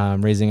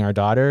raising our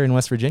daughter in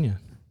West Virginia.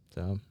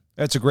 So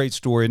that's a great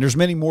story. And there's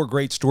many more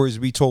great stories to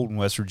be told in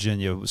West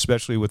Virginia,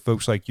 especially with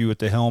folks like you at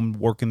the helm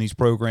working these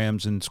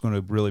programs, and it's going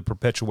to really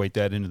perpetuate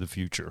that into the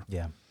future.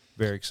 Yeah.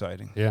 Very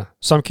exciting. Yeah.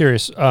 So I'm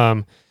curious.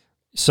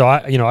 So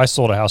I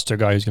sold a house to a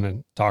guy who's going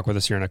to talk with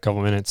us here in a couple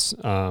of minutes.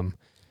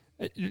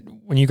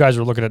 When you guys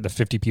were looking at the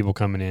 50 people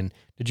coming in,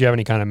 did you have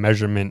any kind of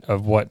measurement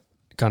of what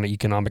kind of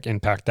economic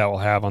impact that will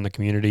have on the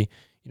community?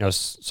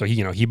 So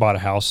he bought a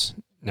house.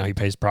 Now he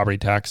pays property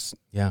tax.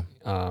 Yeah.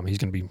 He's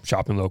going to be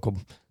shopping local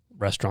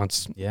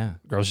restaurants,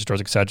 grocery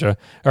stores, etc.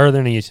 Are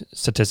there any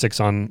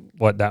statistics on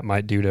what that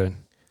might do to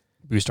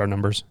boost our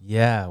numbers?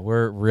 Yeah,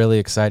 we're really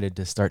excited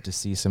to start to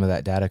see some of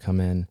that data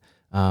come in.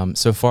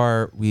 So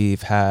far,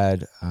 we've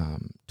had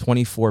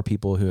 24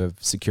 people who have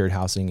secured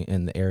housing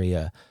in the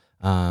area,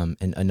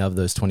 and of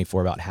those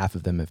 24, about half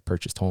of them have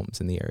purchased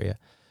homes in the area.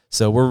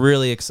 So we're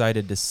really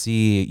excited to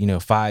see,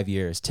 5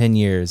 years, 10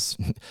 years,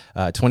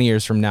 20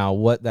 years from now,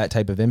 what that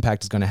type of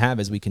impact is going to have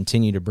as we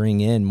continue to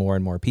bring in more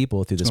and more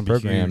people through this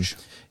program.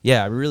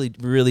 Yeah,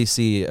 really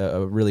see a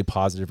really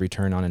positive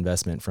return on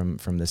investment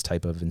from this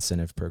type of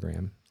incentive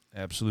program.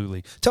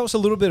 Absolutely. Tell us a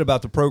little bit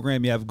about the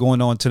program you have going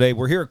on today.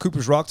 We're here at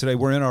Cooper's Rock today.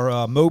 We're in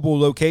our mobile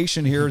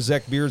location here.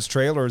 Zach Beard's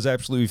trailer is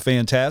absolutely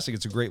fantastic.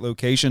 It's a great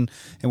location,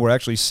 and we're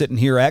actually sitting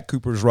here at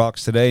Cooper's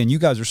Rocks today, and you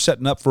guys are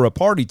setting up for a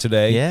party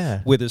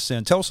today with us.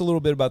 And tell us a little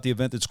bit about the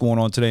event that's going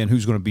on today and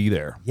who's going to be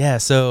there. Yeah,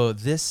 so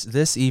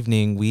this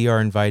evening we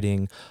are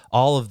inviting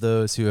all of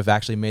those who have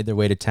actually made their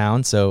way to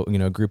town. So,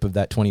 a group of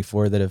that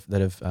 24 that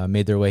have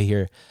made their way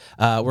here.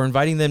 We're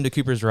inviting them to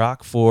Cooper's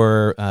Rock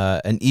for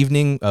an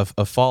evening of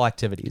fall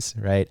activities.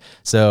 Right.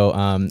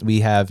 So we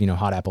have,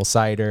 hot apple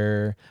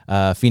cider.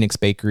 Phoenix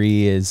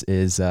Bakery is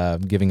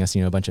giving us,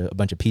 a bunch of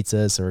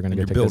pizzas. So we're going to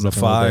go pick building a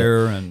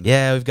fire. And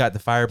we've got the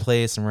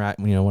fireplace, and we're at,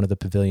 one of the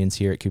pavilions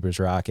here at Cooper's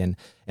Rock. And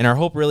our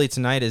hope really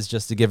tonight is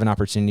just to give an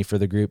opportunity for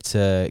the group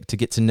to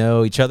get to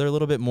know each other a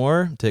little bit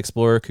more, to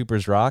explore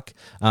Cooper's Rock.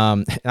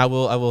 I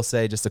will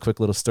say just a quick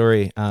little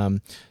story.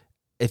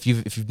 If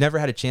you've never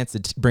had a chance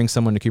to bring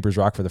someone to Cooper's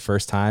Rock for the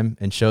first time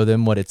and show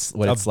them what it's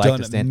like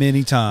to stand,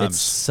 many times.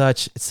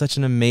 It's such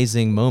an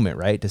amazing moment,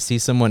 right? To see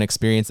someone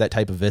experience that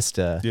type of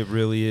vista. It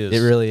really is.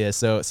 It really is.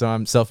 So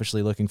I'm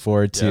selfishly looking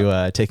forward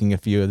to taking a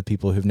few of the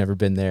people who've never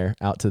been there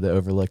out to the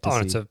Overlook to see.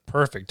 It's a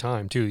perfect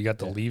time too. You got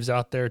the leaves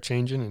out there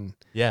changing, and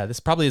this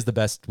probably is the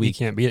best week.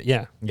 You can't beat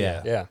it.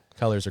 Yeah.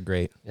 Colors are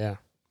great. Yeah.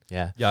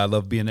 Yeah. Yeah, I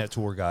love being that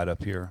tour guide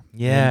up here.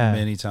 Yeah.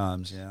 Many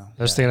times, yeah.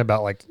 I was thinking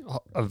about like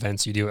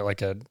events you do at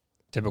like a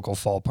typical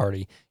fall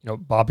party,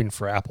 bobbing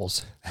for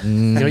apples.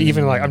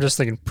 Even like I'm just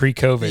thinking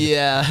pre-COVID.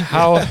 Yeah.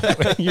 How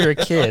when you're a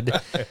kid,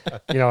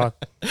 that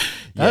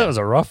was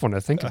a rough one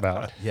to think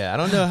about. Yeah, I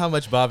don't know how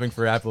much bobbing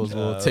for apples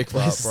will take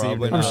place.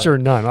 I'm sure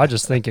none. I'm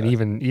just thinking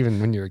even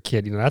when you're a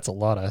kid, that's a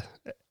lot of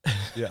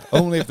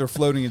only if they're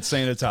floating in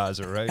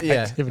sanitizer, right?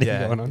 Activity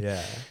going on.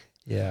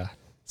 Yeah.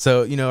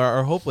 So,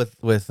 our hope with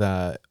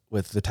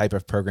the type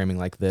of programming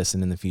like this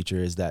and in the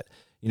future is that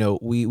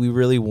we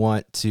really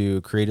want to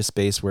create a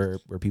space where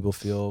people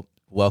feel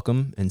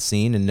welcome and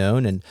seen and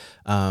known,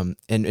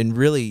 and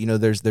really,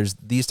 there's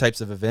these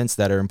types of events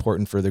that are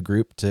important for the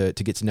group to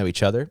get to know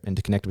each other and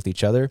to connect with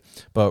each other.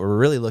 But we're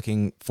really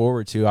looking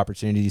forward to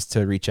opportunities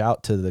to reach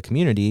out to the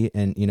community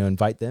and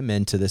invite them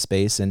into the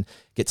space and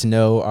get to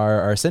know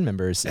our Ascend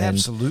members and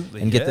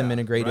get them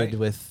integrated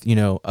with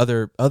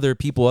other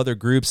people, other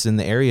groups in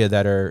the area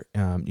that are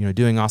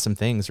doing awesome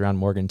things around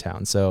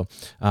Morgantown. So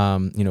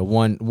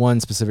one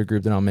specific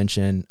group that I'll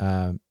mention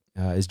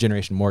is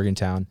Generation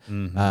Morgantown.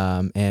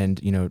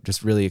 And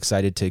just really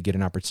excited to get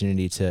an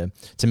opportunity to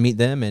meet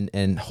them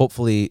and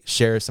hopefully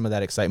share some of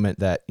that excitement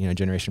that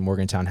Generation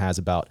Morgantown has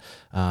about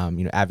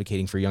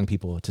advocating for young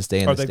people to stay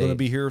in the state. Are they going to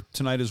be here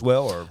tonight as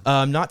well,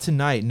 or not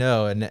tonight?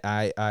 No, and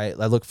I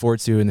look forward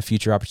to in the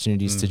future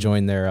opportunities to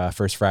join their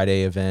First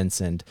Friday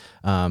events and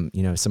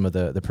some of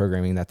the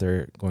programming that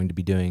they're going to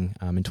be doing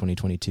in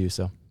 2022.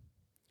 So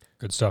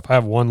good stuff. I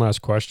have one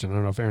last question. I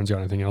don't know if Aaron's got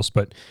anything else,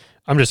 but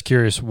I'm just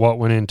curious what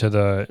went into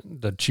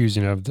the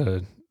choosing of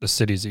the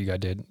cities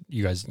that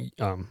you guys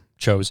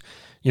chose.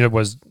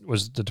 Was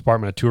the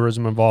Department of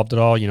Tourism involved at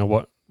all?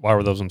 Why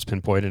were those ones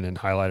pinpointed and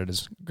highlighted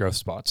as growth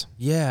spots?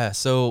 Yeah,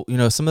 so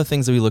some of the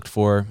things that we looked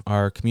for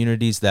are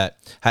communities that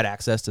had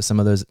access to some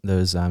of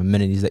those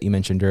amenities that you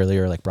mentioned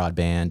earlier, like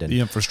broadband and the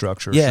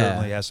infrastructure.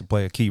 Certainly has to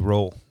play a key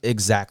role.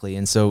 Exactly,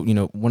 and so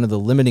one of the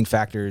limiting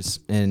factors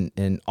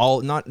in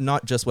all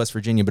not just West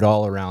Virginia but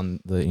all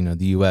around the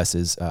the U.S.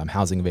 is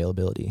housing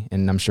availability,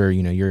 and I'm sure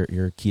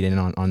you're keyed in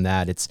on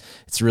that. It's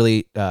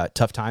really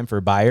tough time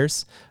for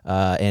buyers,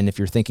 and if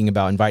you're thinking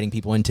about inviting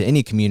people into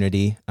any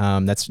community,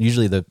 that's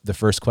usually the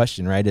first first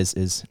question, right?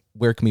 Is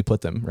where can we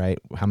put them, right?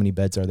 How many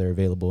beds are there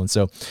available? And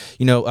so,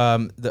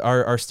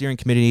 our steering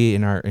committee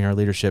and our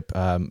leadership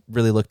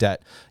really looked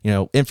at,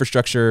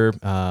 infrastructure,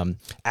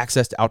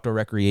 access to outdoor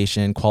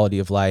recreation, quality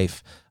of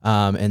life,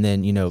 and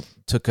then,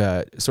 took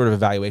a sort of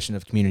evaluation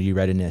of community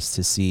readiness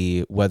to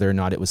see whether or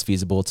not it was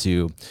feasible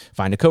to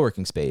find a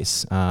co-working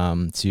space,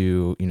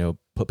 to,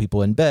 put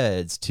people in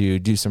beds, to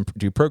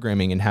do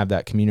programming and have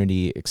that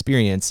community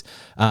experience,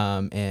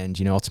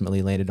 and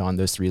ultimately landed on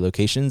those 3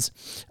 locations.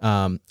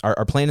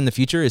 Our plan in the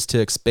future is to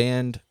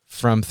expand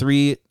from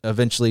 3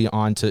 eventually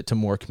on to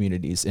more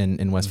communities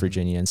in West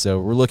Virginia. And so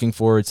we're looking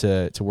forward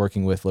to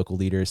working with local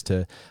leaders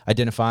to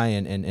identify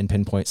and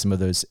pinpoint some of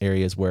those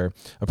areas where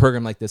a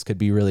program like this could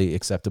be really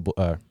acceptable,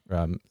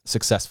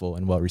 successful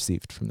and well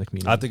received from the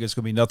community. I think it's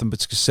going to be nothing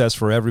but success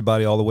for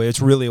everybody all the way.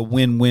 It's really a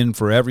win-win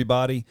for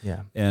everybody.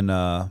 Yeah. And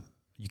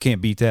you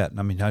can't beat that.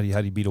 I mean, how do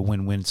you beat a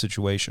win-win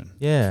situation?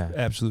 Yeah.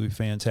 Absolutely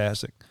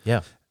fantastic.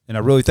 Yeah. And I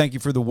really thank you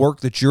for the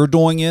work that you're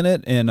doing in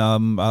it. And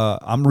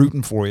I'm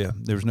rooting for you.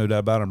 There's no doubt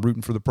about it. I'm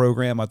rooting for the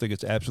program. I think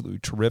it's absolutely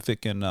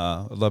terrific, and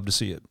I'd love to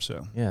see it.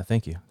 So yeah,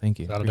 thank you.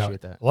 Appreciate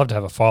that. I'd love to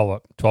have a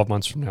follow-up 12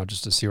 months from now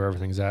just to see where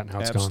everything's at and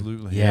how it's going.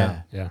 Absolutely.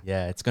 Yeah.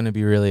 It's going to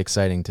be really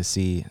exciting to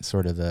see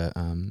sort of the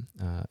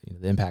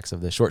impacts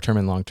of the short-term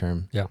and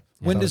long-term. Yeah.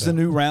 When does the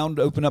new round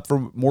open up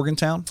for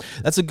Morgantown?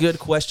 That's a good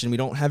question. We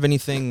don't have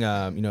anything,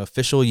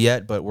 official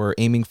yet, but we're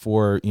aiming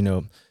for,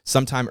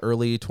 sometime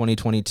early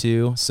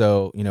 2022.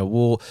 So,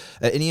 we'll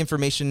any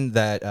information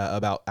that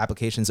about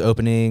applications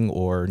opening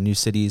or new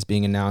cities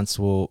being announced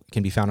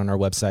can be found on our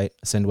website,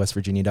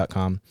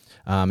 ascendwestvirginia.com.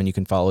 And you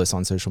can follow us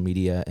on social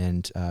media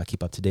and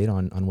keep up to date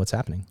on what's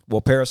happening.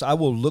 Well, Paris, I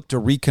will look to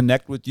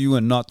reconnect with you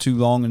in not too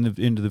long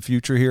into the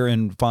future here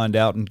and find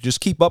out and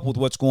just keep up with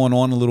what's going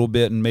on a little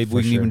bit. And maybe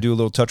we can even do a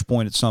little touch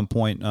point at some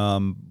point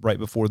right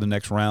before the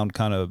next round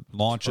kind of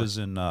launches,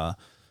 and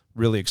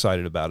really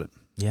excited about it.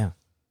 Yeah.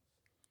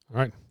 All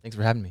right. Thanks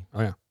for having me.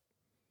 Oh, yeah.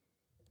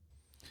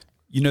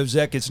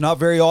 Zach, it's not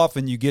very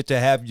often you get to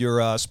have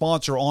your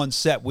sponsor on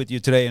set with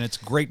you today, and it's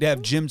great to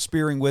have Jim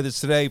Spearing with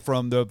us today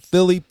from the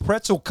Philly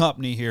Pretzel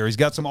Company here. He's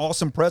got some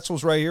awesome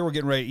pretzels right here. We're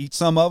getting ready to eat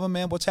some of them,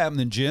 man. What's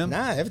happening, Jim?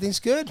 Nah, everything's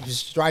good.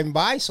 Just driving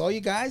by, saw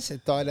you guys. I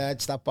thought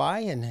I'd stop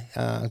by and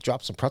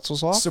drop some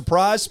pretzels off.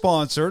 Surprise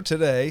sponsor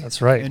today.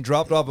 That's right. And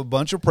dropped off a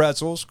bunch of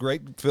pretzels,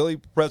 great Philly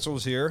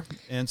pretzels here,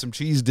 and some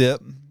cheese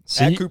dip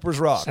at Cooper's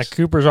Rocks. At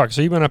Cooper's Rocks.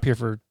 So you've been up here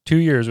for 2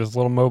 years with a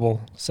little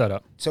mobile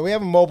setup. So we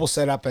have a mobile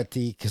set up at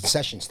the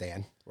concession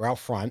stand. We're out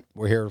front.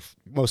 We're here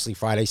mostly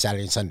Friday,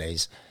 Saturday, and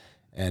Sundays.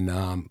 And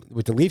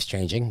with the leaves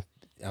changing,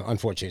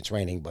 unfortunately it's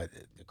raining, but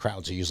the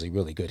crowds are usually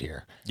really good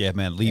here. Yeah,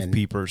 man, leaf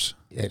peepers.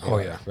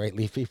 Right,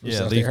 leaf peepers.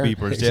 Yeah, leaf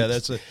peepers. Yeah,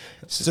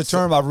 it's a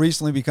term I've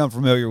recently become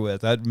familiar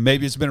with.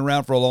 Maybe it's been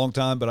around for a long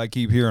time, but I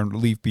keep hearing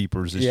leaf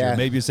peepers this year.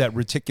 Maybe it's that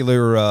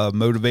reticular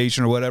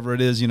motivation or whatever it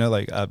is.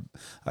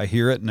 I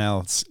hear it now.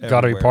 It's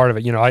got to be part of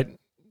it.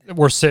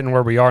 We're sitting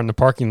where we are in the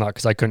parking lot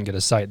because I couldn't get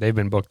a site. They've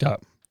been booked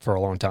up for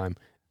a long time.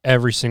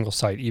 Every single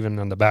site, even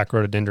on the back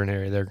rhododendron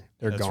area,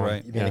 they're gone.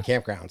 Right. You mean the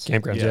campgrounds?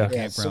 Campgrounds, yeah.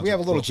 Yeah. So we have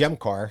a little gem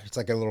car. It's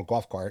like a little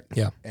golf cart.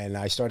 Yeah. And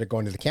I started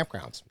going to the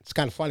campgrounds. It's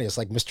kind of funny. It's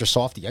like Mr.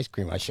 Softy ice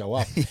cream. I show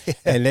up,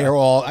 and they're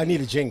all. I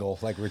need a jingle.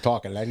 Like we were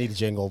talking. I need a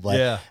jingle. But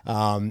yeah.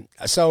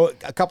 So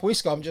a couple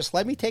weeks ago, I'm just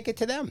let me take it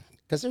to them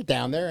because they're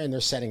down there and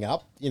they're setting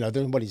up. They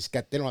don't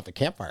have the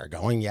campfire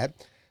going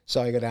yet.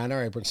 So I go down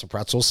there. I bring some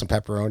pretzels, some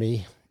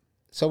pepperoni.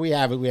 So we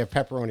have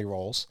pepperoni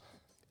rolls.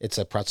 It's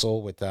a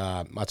pretzel with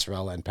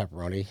mozzarella and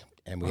pepperoni.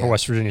 And we have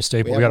West Virginia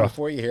staple. We have one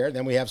for you here.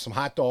 Then we have some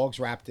hot dogs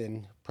wrapped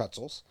in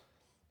pretzels.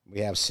 We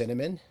have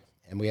cinnamon,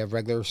 and we have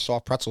regular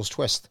soft pretzels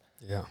twist.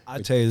 Yeah,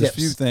 I tell you, there's a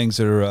few things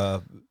that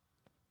are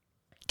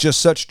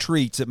just such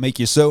treats that make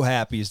you so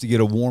happy is to get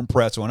a warm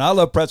pretzel. And I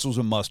love pretzels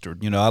with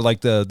mustard. I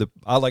like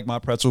I like my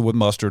pretzel with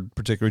mustard,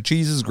 particularly.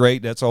 Cheese is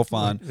great. That's all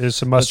fine. There's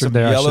some mustard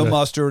there. Yellow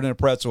mustard and a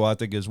pretzel, I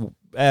think, is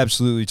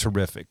absolutely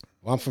terrific.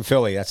 Well, I'm from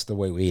Philly. That's the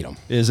way we eat them.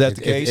 Is that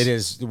the case? It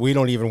is. We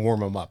don't even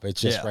warm them up.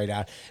 It's just right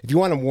out. If you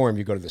want them warm,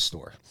 you go to the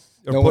store.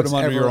 Or put them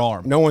under your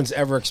arm. No one's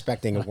ever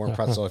expecting a warm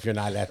pretzel if you're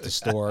not at the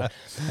store.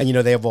 And,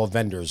 they have all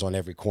vendors on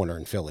every corner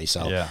in Philly.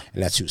 So,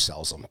 and that's who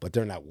sells them. But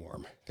they're not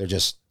warm. They're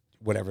just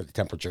whatever the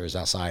temperature is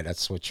outside.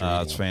 That's what you're eating.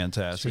 That's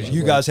fantastic.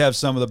 You guys have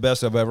some of the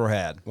best I've ever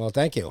had. Well,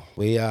 thank you.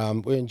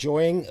 We're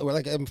enjoying.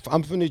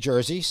 I'm from New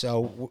Jersey,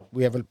 so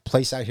we have a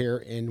place out here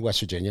in West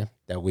Virginia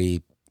that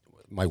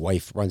my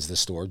wife runs the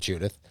store,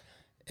 Judith.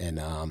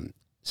 And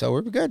so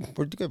we're good.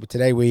 We're good. But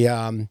today we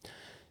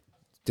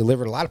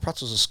delivered a lot of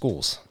pretzels to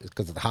schools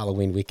because of the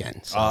Halloween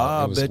weekend.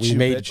 So we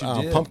made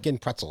pumpkin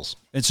pretzels.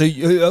 And so,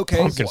 okay.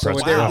 Pumpkin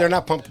pretzels. They're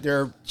not pumpkin.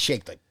 They're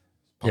shaped like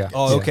pumpkins. Yeah.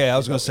 Oh, okay. I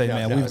was going to say,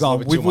 man,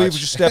 we've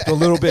just stepped a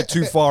little bit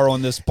too far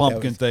on this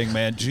pumpkin thing,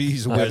 man.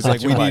 Jeez whiz.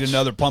 Like, we need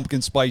another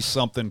pumpkin spice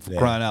something for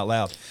crying out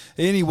loud.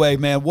 Anyway,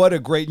 man, what a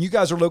great. You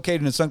guys are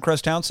located in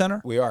Suncrest Town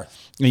Center? We are.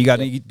 And you got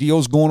any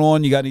deals going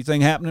on? You got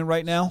anything happening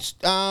right now?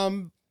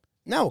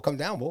 No, come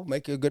down. We'll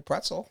make you a good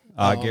pretzel.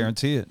 I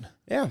guarantee it.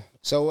 Yeah.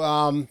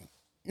 So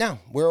No,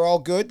 we're all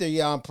good.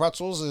 The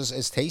pretzels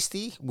is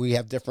tasty. We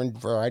have different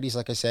varieties.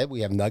 Like I said,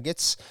 we have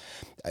nuggets.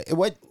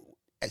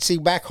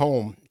 Back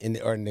home in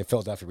the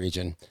Philadelphia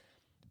region,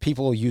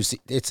 people use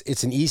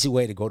it's an easy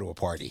way to go to a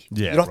party.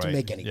 Yeah, you don't have to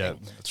make anything. Yeah,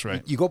 that's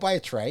right. You go buy a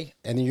tray,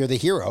 and then you're the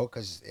hero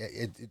because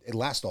it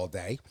lasts all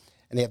day.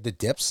 And they have the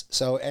dips.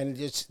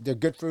 They're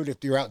good food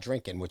if you're out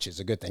drinking, which is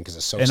a good thing because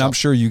it's so. And I'm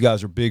sure you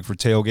guys are big for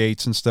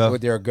tailgates and stuff.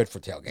 They're good for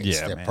tailgates.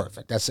 Yeah, they're man.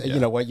 perfect. That's you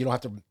know what, you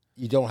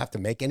don't have to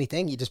make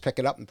anything. You just pick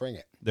it up and bring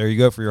it. There you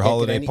go for your Can't get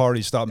holiday any-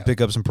 party. Stop and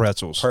pick up some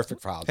pretzels.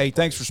 Perfect for holiday. Hey,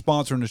 thanks for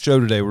sponsoring the show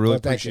today. We really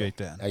Thank you. appreciate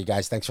that. Hey,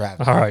 guys, thanks for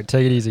having me. All right,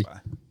 take it easy. Bye.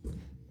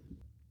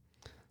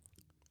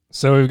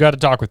 So we've got to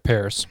talk with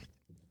Paris.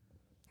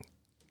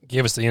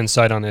 Give us the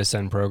insight on the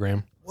SN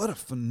program. What a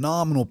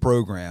phenomenal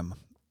program.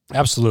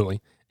 Absolutely.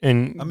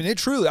 And I mean,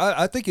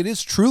 I think it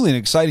is truly an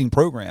exciting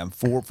program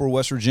for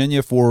West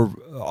Virginia, for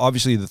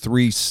obviously the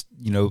three,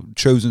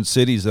 chosen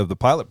cities of the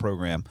pilot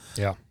program.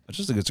 yeah. I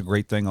just think it's a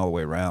great thing all the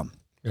way around.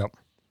 Yep.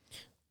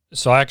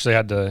 So I actually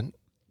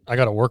I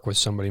got to work with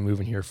somebody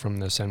moving here from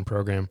the SN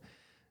program.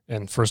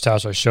 And first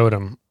house I showed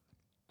them,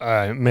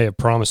 I may have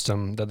promised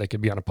them that they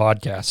could be on a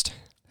podcast.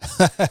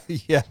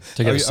 Yeah.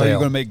 To get Are a you sale.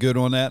 going to make good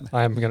on that?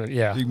 I'm going to,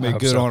 yeah. You can I make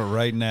hope good so. on it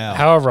right now.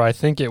 However, I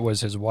think it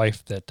was his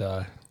wife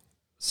that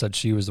said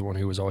she was the one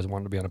who was always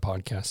wanting to be on a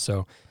podcast.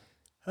 So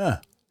I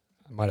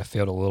might have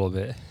failed a little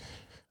bit.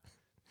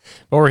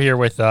 But we're here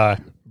with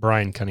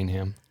Brian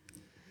Cunningham.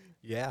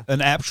 Yeah. An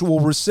actual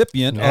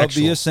recipient of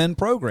the Ascend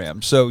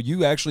program. So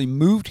you actually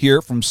moved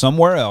here from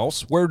somewhere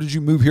else. Where did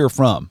you move here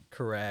from?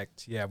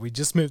 Correct. Yeah, we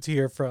just moved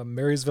here from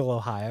Marysville,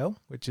 Ohio,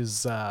 which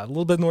is a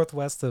little bit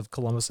northwest of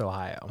Columbus,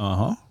 Ohio.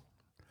 Uh-huh.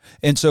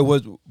 And so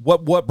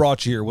what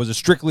brought you here? Was it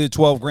strictly a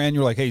 12 grand?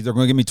 You're like, hey, they're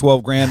going to give me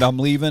 12 grand, I'm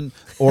leaving?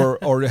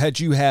 Or had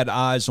you had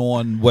eyes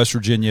on West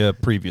Virginia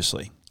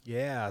previously?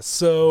 Yeah.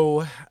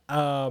 So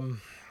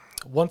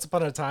once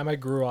upon a time, I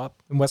grew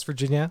up in West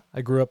Virginia.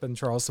 I grew up in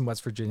Charleston,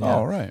 West Virginia.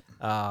 All right.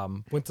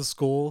 Went to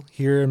school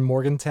here in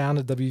Morgantown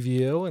at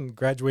WVU and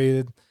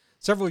graduated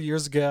several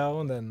years ago,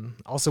 and then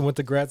also went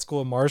to grad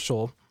school in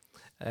Marshall.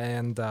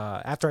 And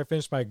after I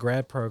finished my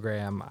grad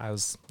program, I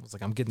was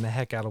like, I'm getting the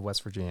heck out of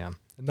West Virginia.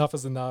 Enough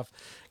is enough.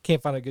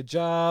 Can't find a good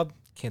job.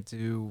 Can't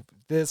do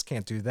this.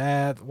 Can't do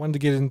that. Wanted to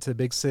get into a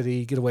big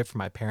city, get away from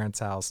my parents'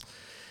 house.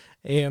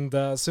 And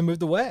so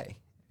moved away.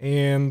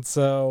 And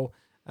so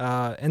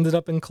ended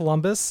up in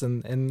Columbus.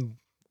 And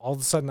all of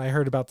a sudden I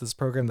heard about this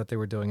program that they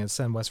were doing in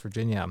Ascend, West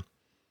Virginia.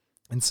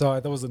 And so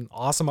that was an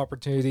awesome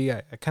opportunity.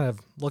 I kind of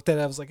looked at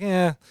it. I was like,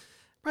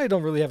 probably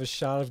don't really have a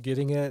shot of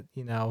getting it.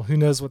 Who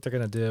knows what they're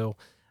going to do.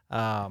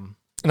 And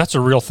that's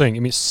a real thing. I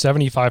mean,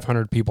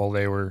 7,500 people,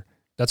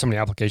 that's how many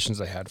applications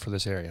they had for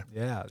this area.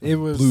 Yeah, it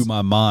blew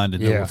my mind,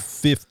 and there Yeah. were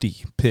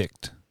 50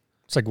 picked.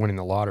 It's like winning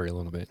the lottery a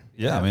little bit.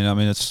 Yeah, I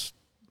mean, it's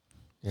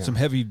Yeah. some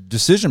heavy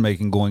decision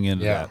making going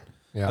into Yeah. that.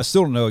 Yeah. I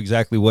still don't know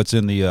exactly what's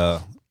in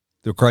the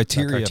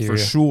criteria for criteria.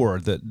 sure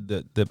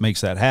that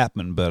makes that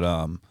happen.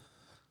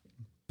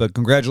 But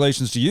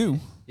congratulations to you.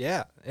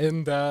 Yeah,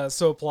 and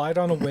so applied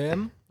on a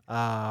whim.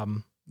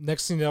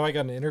 Next thing you know, I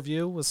got an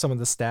interview with some of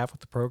the staff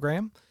with the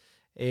program,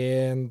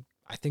 and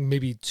I think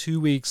maybe 2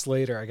 weeks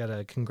later, I got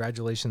a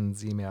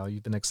congratulations email.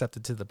 You've been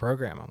accepted to the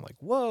program. I'm like,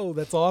 whoa,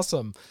 that's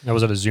awesome. That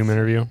was at a Zoom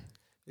interview.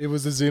 It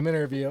was a Zoom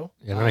interview.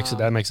 Yeah,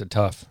 that makes it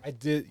tough. I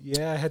did.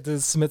 Yeah, I had to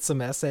submit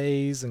some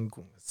essays and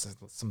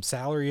some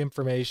salary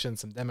information,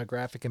 some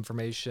demographic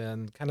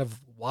information, kind of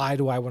why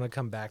do I want to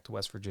come back to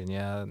West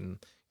Virginia, and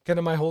kind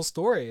of my whole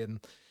story. And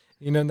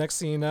next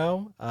thing you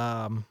know,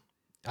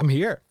 I'm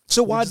here.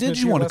 So why did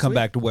you want to come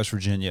back to West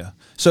Virginia?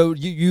 So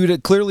you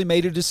had clearly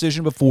made a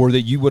decision before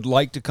that you would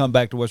like to come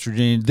back to West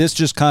Virginia. This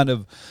just kind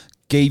of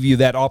gave you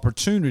that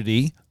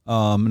opportunity,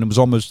 and it was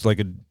almost like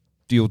a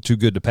deal too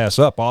good to pass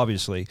up,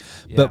 obviously.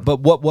 Yeah. But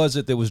what was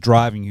it that was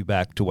driving you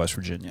back to West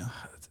Virginia?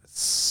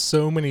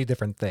 So many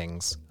different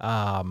things.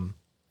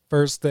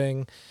 First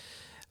thing,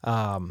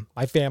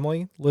 my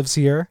family lives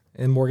here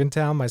in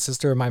Morgantown. My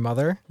sister and my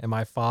mother, and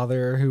my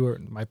father,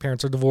 my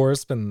parents are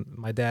divorced, and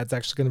my dad's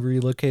actually going to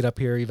relocate up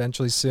here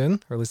eventually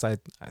soon, or at least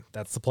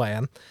that's the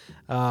plan.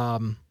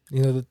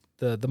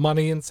 The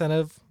money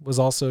incentive was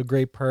also a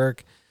great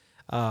perk.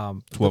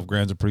 12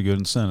 grand's a pretty good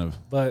incentive.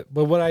 But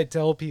what I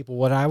tell people,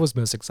 what I was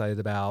most excited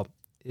about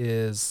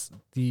is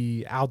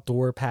the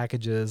outdoor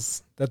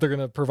packages that they're going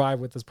to provide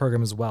with this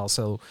program as well.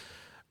 So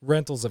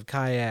rentals of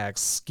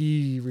kayaks,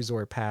 ski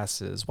resort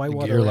passes,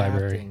 whitewater gear rafting.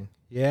 library.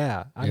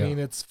 Yeah. I Yeah. mean,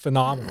 it's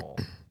phenomenal.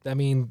 I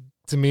mean,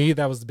 to me,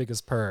 that was the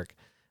biggest perk.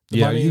 The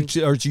Yeah, money-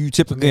 are you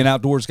typically an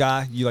outdoors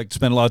guy? You like to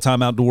spend a lot of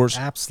time outdoors?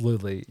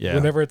 Absolutely. Yeah.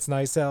 Whenever it's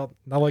nice out,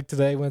 not like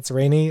today when it's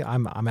rainy,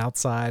 I'm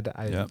outside.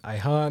 Yep. I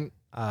hunt,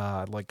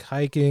 like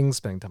hiking,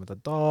 spending time with the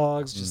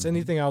dogs, just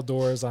anything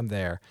outdoors, I'm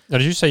there. Now,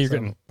 did you say you're So-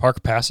 getting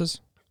park passes?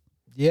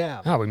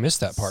 Yeah. Oh, we missed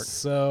that part.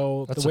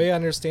 So That's the way I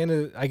understand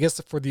it, I guess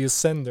for the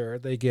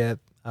Ascender, they get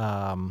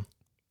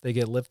They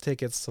get lift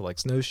tickets to like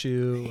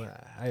Snowshoe.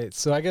 I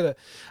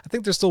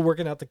think they're still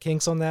working out the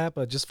kinks on that,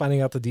 but just finding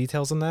out the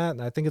details on that,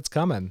 and I think it's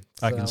coming.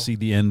 So. I can see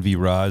the envy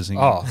rising.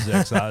 Oh.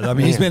 Zach's eyes. I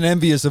mean, he's been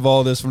envious of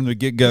all this from the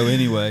get-go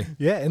anyway.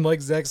 Yeah, and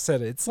like Zach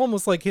said, it's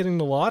almost like hitting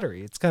the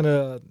lottery. It's kind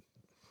of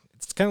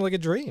like a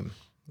dream.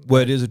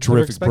 Well, it is a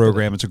terrific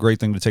program. It's a great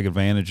thing to take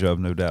advantage of,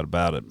 no doubt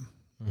about it.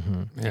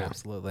 Mm-hmm. Yeah,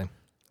 absolutely.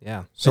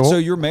 Yeah. So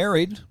you're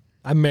married.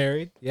 I'm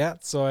married, yeah.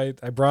 So I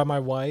brought my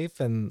wife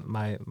and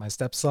my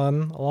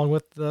stepson along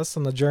with us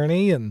on the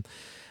journey, and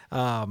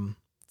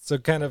so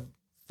kind of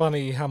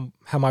funny how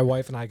my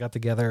wife and I got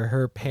together.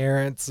 Her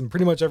parents and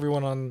pretty much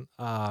everyone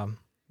on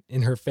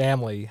in her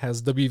family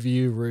has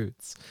WVU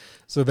roots,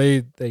 so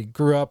they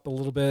grew up a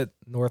little bit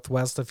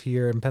northwest of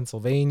here in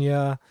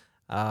Pennsylvania.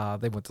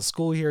 They went to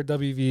school here at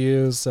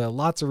WVU, so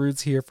lots of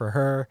roots here for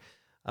her.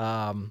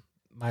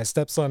 My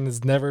stepson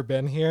has never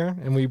been here,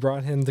 and we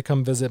brought him to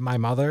come visit my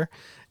mother,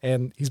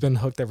 and he's been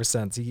hooked ever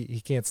since. He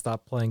can't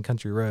stop playing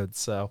country roads,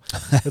 so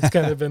it's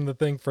kind of been the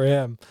thing for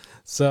him.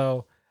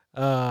 So,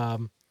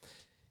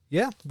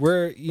 yeah,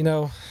 we're,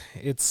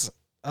 it's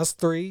us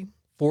 3,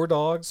 4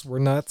 dogs. We're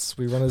nuts.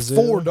 We run a zoo.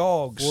 4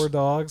 dogs. 4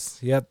 dogs.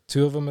 Yeah,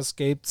 2 of them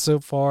escaped so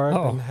far,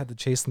 Oh. and had to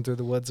chase them through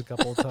the woods a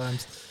couple of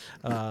times.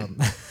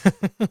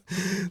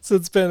 So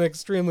it's been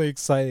extremely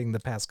exciting the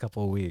past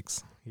couple of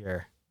weeks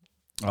here.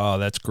 Oh,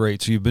 that's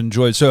great. So you've been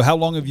enjoying. So how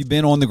long have you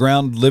been on the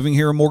ground living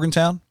here in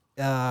Morgantown?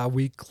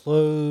 We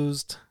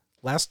closed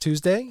last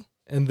Tuesday,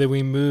 and then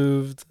we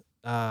moved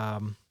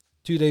 2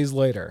 days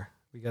later.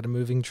 We got a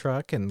moving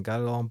truck and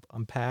got it all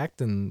unpacked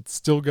and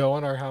still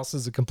going. Our house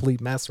is a complete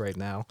mess right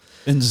now.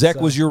 And Zach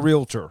was your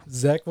realtor.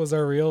 Zach was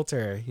our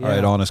realtor. Yeah. All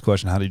right, honest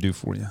question. How did he do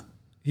for you?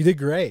 He did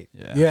great.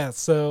 Yeah.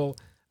 So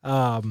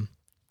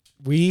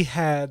we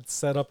had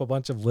set up a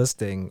bunch of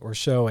listing or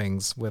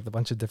showings with a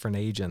bunch of different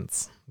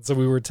agents. So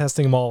we were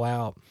testing them all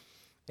out,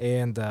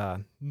 and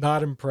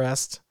not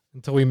impressed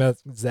until we met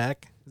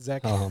Zach.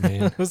 Oh,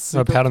 man. was A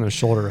super, pat on the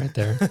shoulder right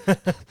there.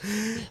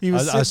 he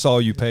was I saw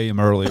you pay him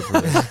earlier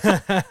for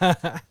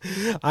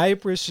this. I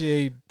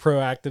appreciate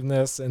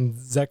proactiveness, and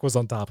Zach was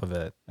on top of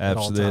it. at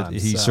all Absolutely.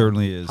 times, He so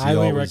certainly is. He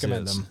highly always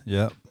recommend is. him.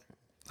 Yep.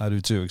 I do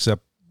too,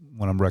 except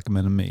when I'm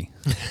recommending me.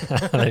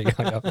 There you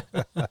go.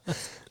 Yep.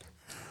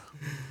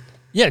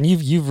 Yeah, and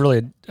you've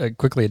really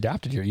quickly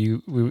adapted here.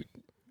 We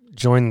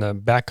joined the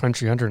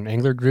Backcountry Hunter and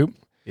Angler group.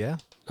 Yeah.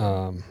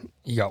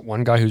 You got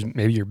one guy who's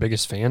maybe your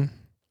biggest fan.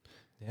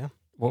 Yeah.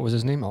 What was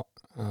his name?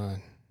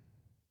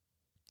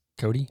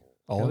 Cody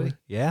Oliver. Cody?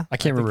 Yeah. I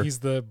can't remember. He's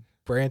the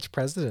branch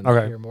president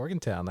Okay. here in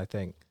Morgantown, I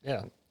think.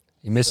 Yeah,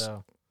 he missed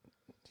So,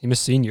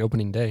 seeing you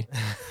opening day.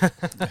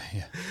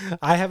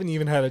 I haven't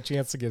even had a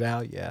chance to get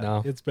out yet.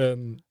 No. It's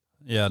been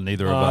Yeah,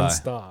 neither have I.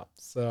 nonstop.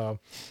 So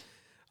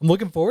I'm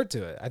looking forward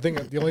to it. I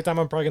think the only time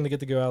I'm probably going to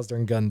get to go out is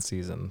during gun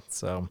season.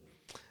 So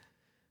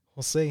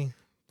we'll see.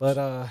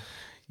 But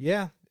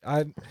yeah,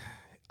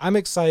 I'm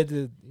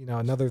excited.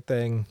 Another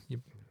thing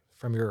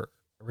from your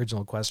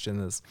original question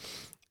is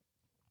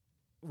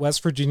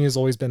West Virginia has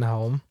always been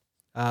home.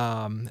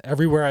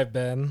 Everywhere I've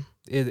been,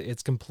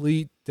 it's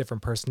complete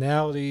different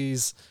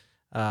personalities,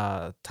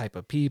 type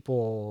of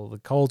people, the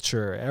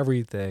culture,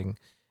 everything.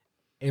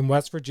 In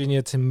West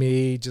Virginia, to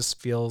me, just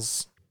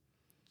feels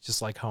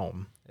just like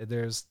home.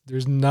 There's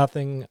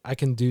nothing I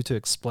can do to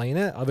explain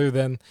it other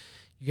than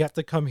you have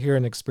to come here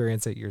and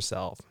experience it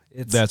yourself.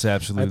 That's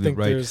absolutely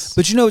right. there's-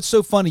 But it's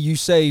so funny. You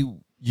say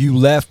you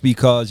left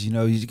because you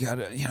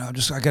gotta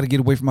I gotta get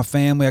away from my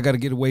family. I gotta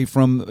get away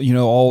from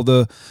all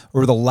the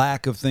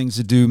lack of things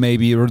to do,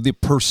 maybe, or the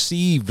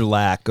perceived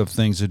lack of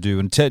things to do.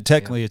 And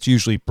technically, it's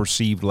usually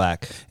perceived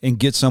lack, and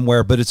get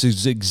somewhere. But it's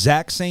the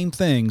exact same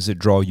things that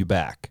draw you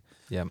back.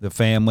 Yeah. The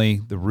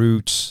family, the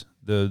roots,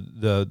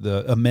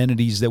 the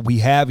amenities that we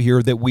have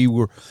here that we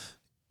were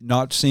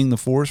not seeing the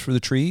forest for the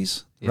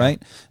trees. Yeah.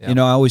 Right. Yeah.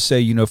 I always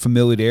say,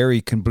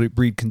 familiarity can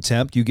breed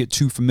contempt. You get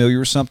too familiar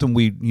with something.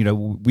 We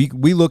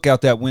look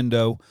out that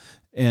window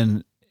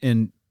and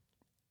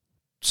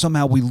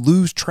somehow we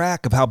lose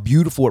track of how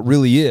beautiful it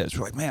really is.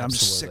 We're like, man, I'm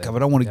just sick of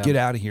it. I want to get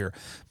out of here.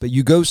 But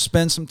you go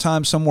spend some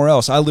time somewhere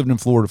else. I lived in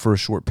Florida for a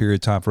short period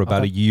of time, for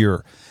about a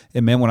year.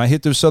 And man, when I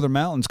hit those southern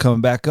mountains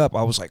coming back up,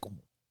 I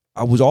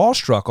was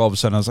awestruck all of a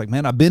sudden. I was like,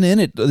 man, I've been in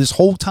it this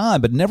whole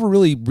time, but never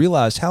really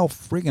realized how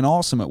freaking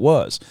awesome it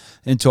was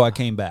until I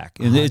came back.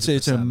 And it's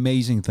an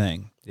amazing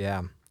thing.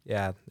 Yeah.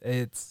 Yeah.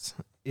 It's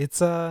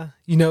I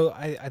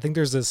think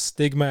there's a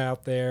stigma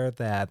out there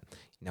that,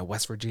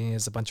 West Virginia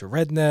is a bunch of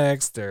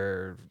rednecks,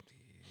 they're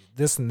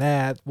this and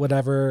that,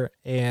 whatever.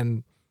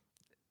 And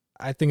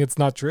I think it's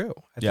not true.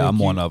 I'm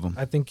one of them.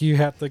 I think you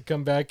have to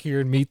come back here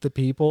and meet the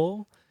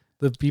people.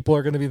 The people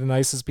are going to be the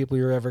nicest people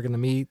you're ever going to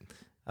meet.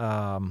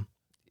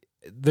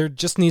 There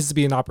just needs to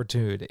be an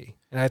opportunity.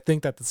 And I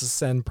think that this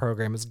Ascend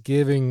program is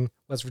giving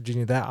West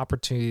Virginia that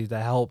opportunity to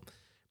help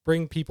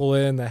bring people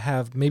in that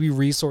have maybe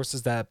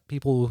resources that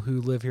people who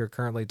live here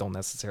currently don't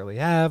necessarily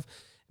have.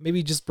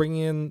 Maybe just bring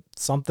in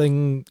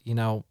something,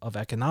 of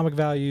economic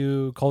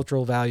value,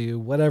 cultural value,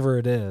 whatever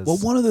it is. Well,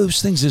 one of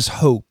those things is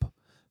hope.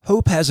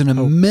 Hope has an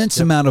immense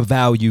amount of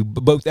value,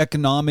 both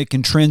economic,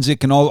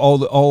 intrinsic, and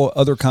all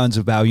other kinds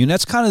of value. And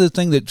that's kind of the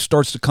thing that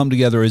starts to come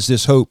together is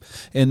this hope.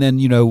 And then,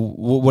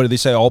 what do they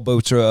say? All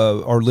boats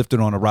are lifted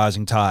on a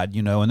rising tide,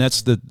 and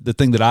that's the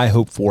thing that I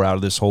hope for out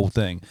of this whole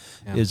thing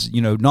is,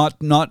 not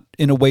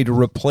in a way to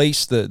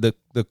replace the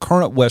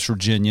current West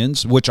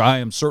Virginians, which I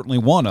am certainly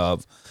one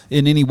of,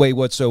 in any way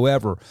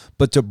whatsoever,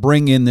 but to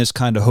bring in this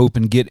kind of hope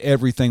and get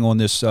everything on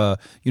this.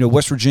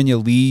 West Virginia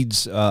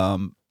leads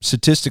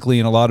statistically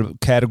in a lot of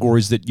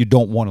categories that you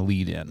don't want to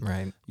lead in,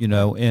 right?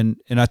 And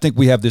I think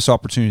we have this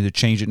opportunity to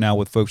change it now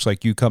with folks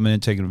like you coming in,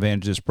 taking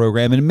advantage of this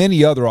program, and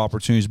many other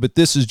opportunities. But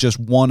this is just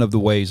one of the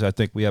ways I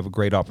think we have a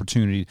great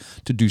opportunity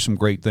to do some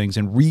great things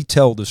and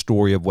retell the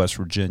story of West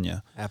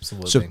Virginia.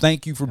 Absolutely. So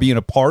thank you for being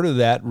a part of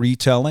that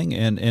retelling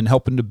and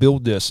helping to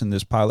build this in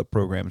this pilot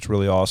program. It's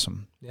really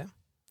awesome. Yeah,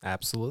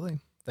 absolutely.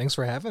 Thanks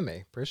for having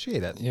me.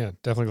 Appreciate it. Yeah,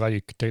 definitely glad you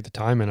could take the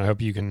time, and I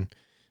hope you can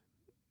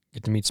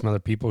get to meet some other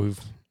people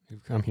who've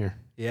come here.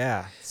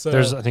 Yeah. So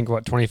there's, I think,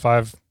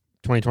 25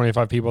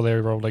 people they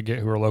were able to get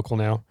who are local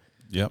now.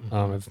 Yep.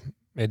 Have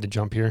made the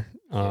jump here.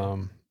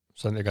 So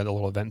they got a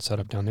little event set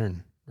up down there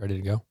and ready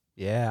to go.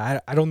 Yeah.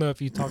 I don't know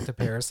if you talked to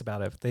Paris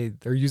about it,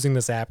 but they're using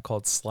this app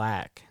called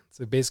Slack.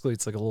 So basically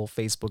it's like a little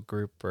Facebook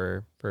group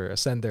for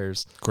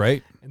ascenders.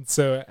 Great. And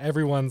so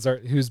everyone's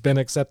who's been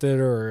accepted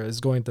or is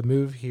going to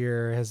move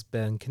here has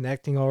been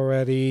connecting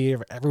already.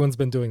 Everyone's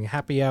been doing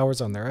happy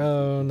hours on their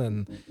own.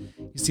 And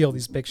you see all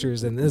these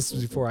pictures. And this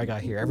was before I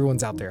got here.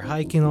 Everyone's out there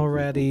hiking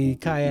already,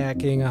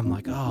 kayaking. I'm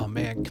like, oh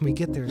man, can we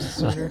get there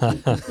sooner?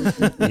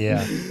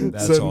 Yeah.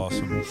 That's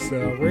awesome.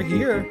 So we're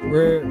here.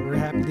 We're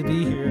happy to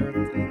be here.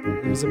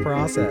 It was a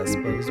process,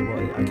 but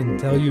I can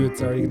tell you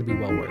it's already going to be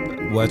well worth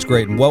it. Well, that's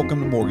great. And welcome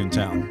to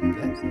Morgantown.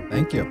 Yes,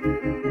 thank you.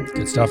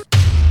 Good stuff.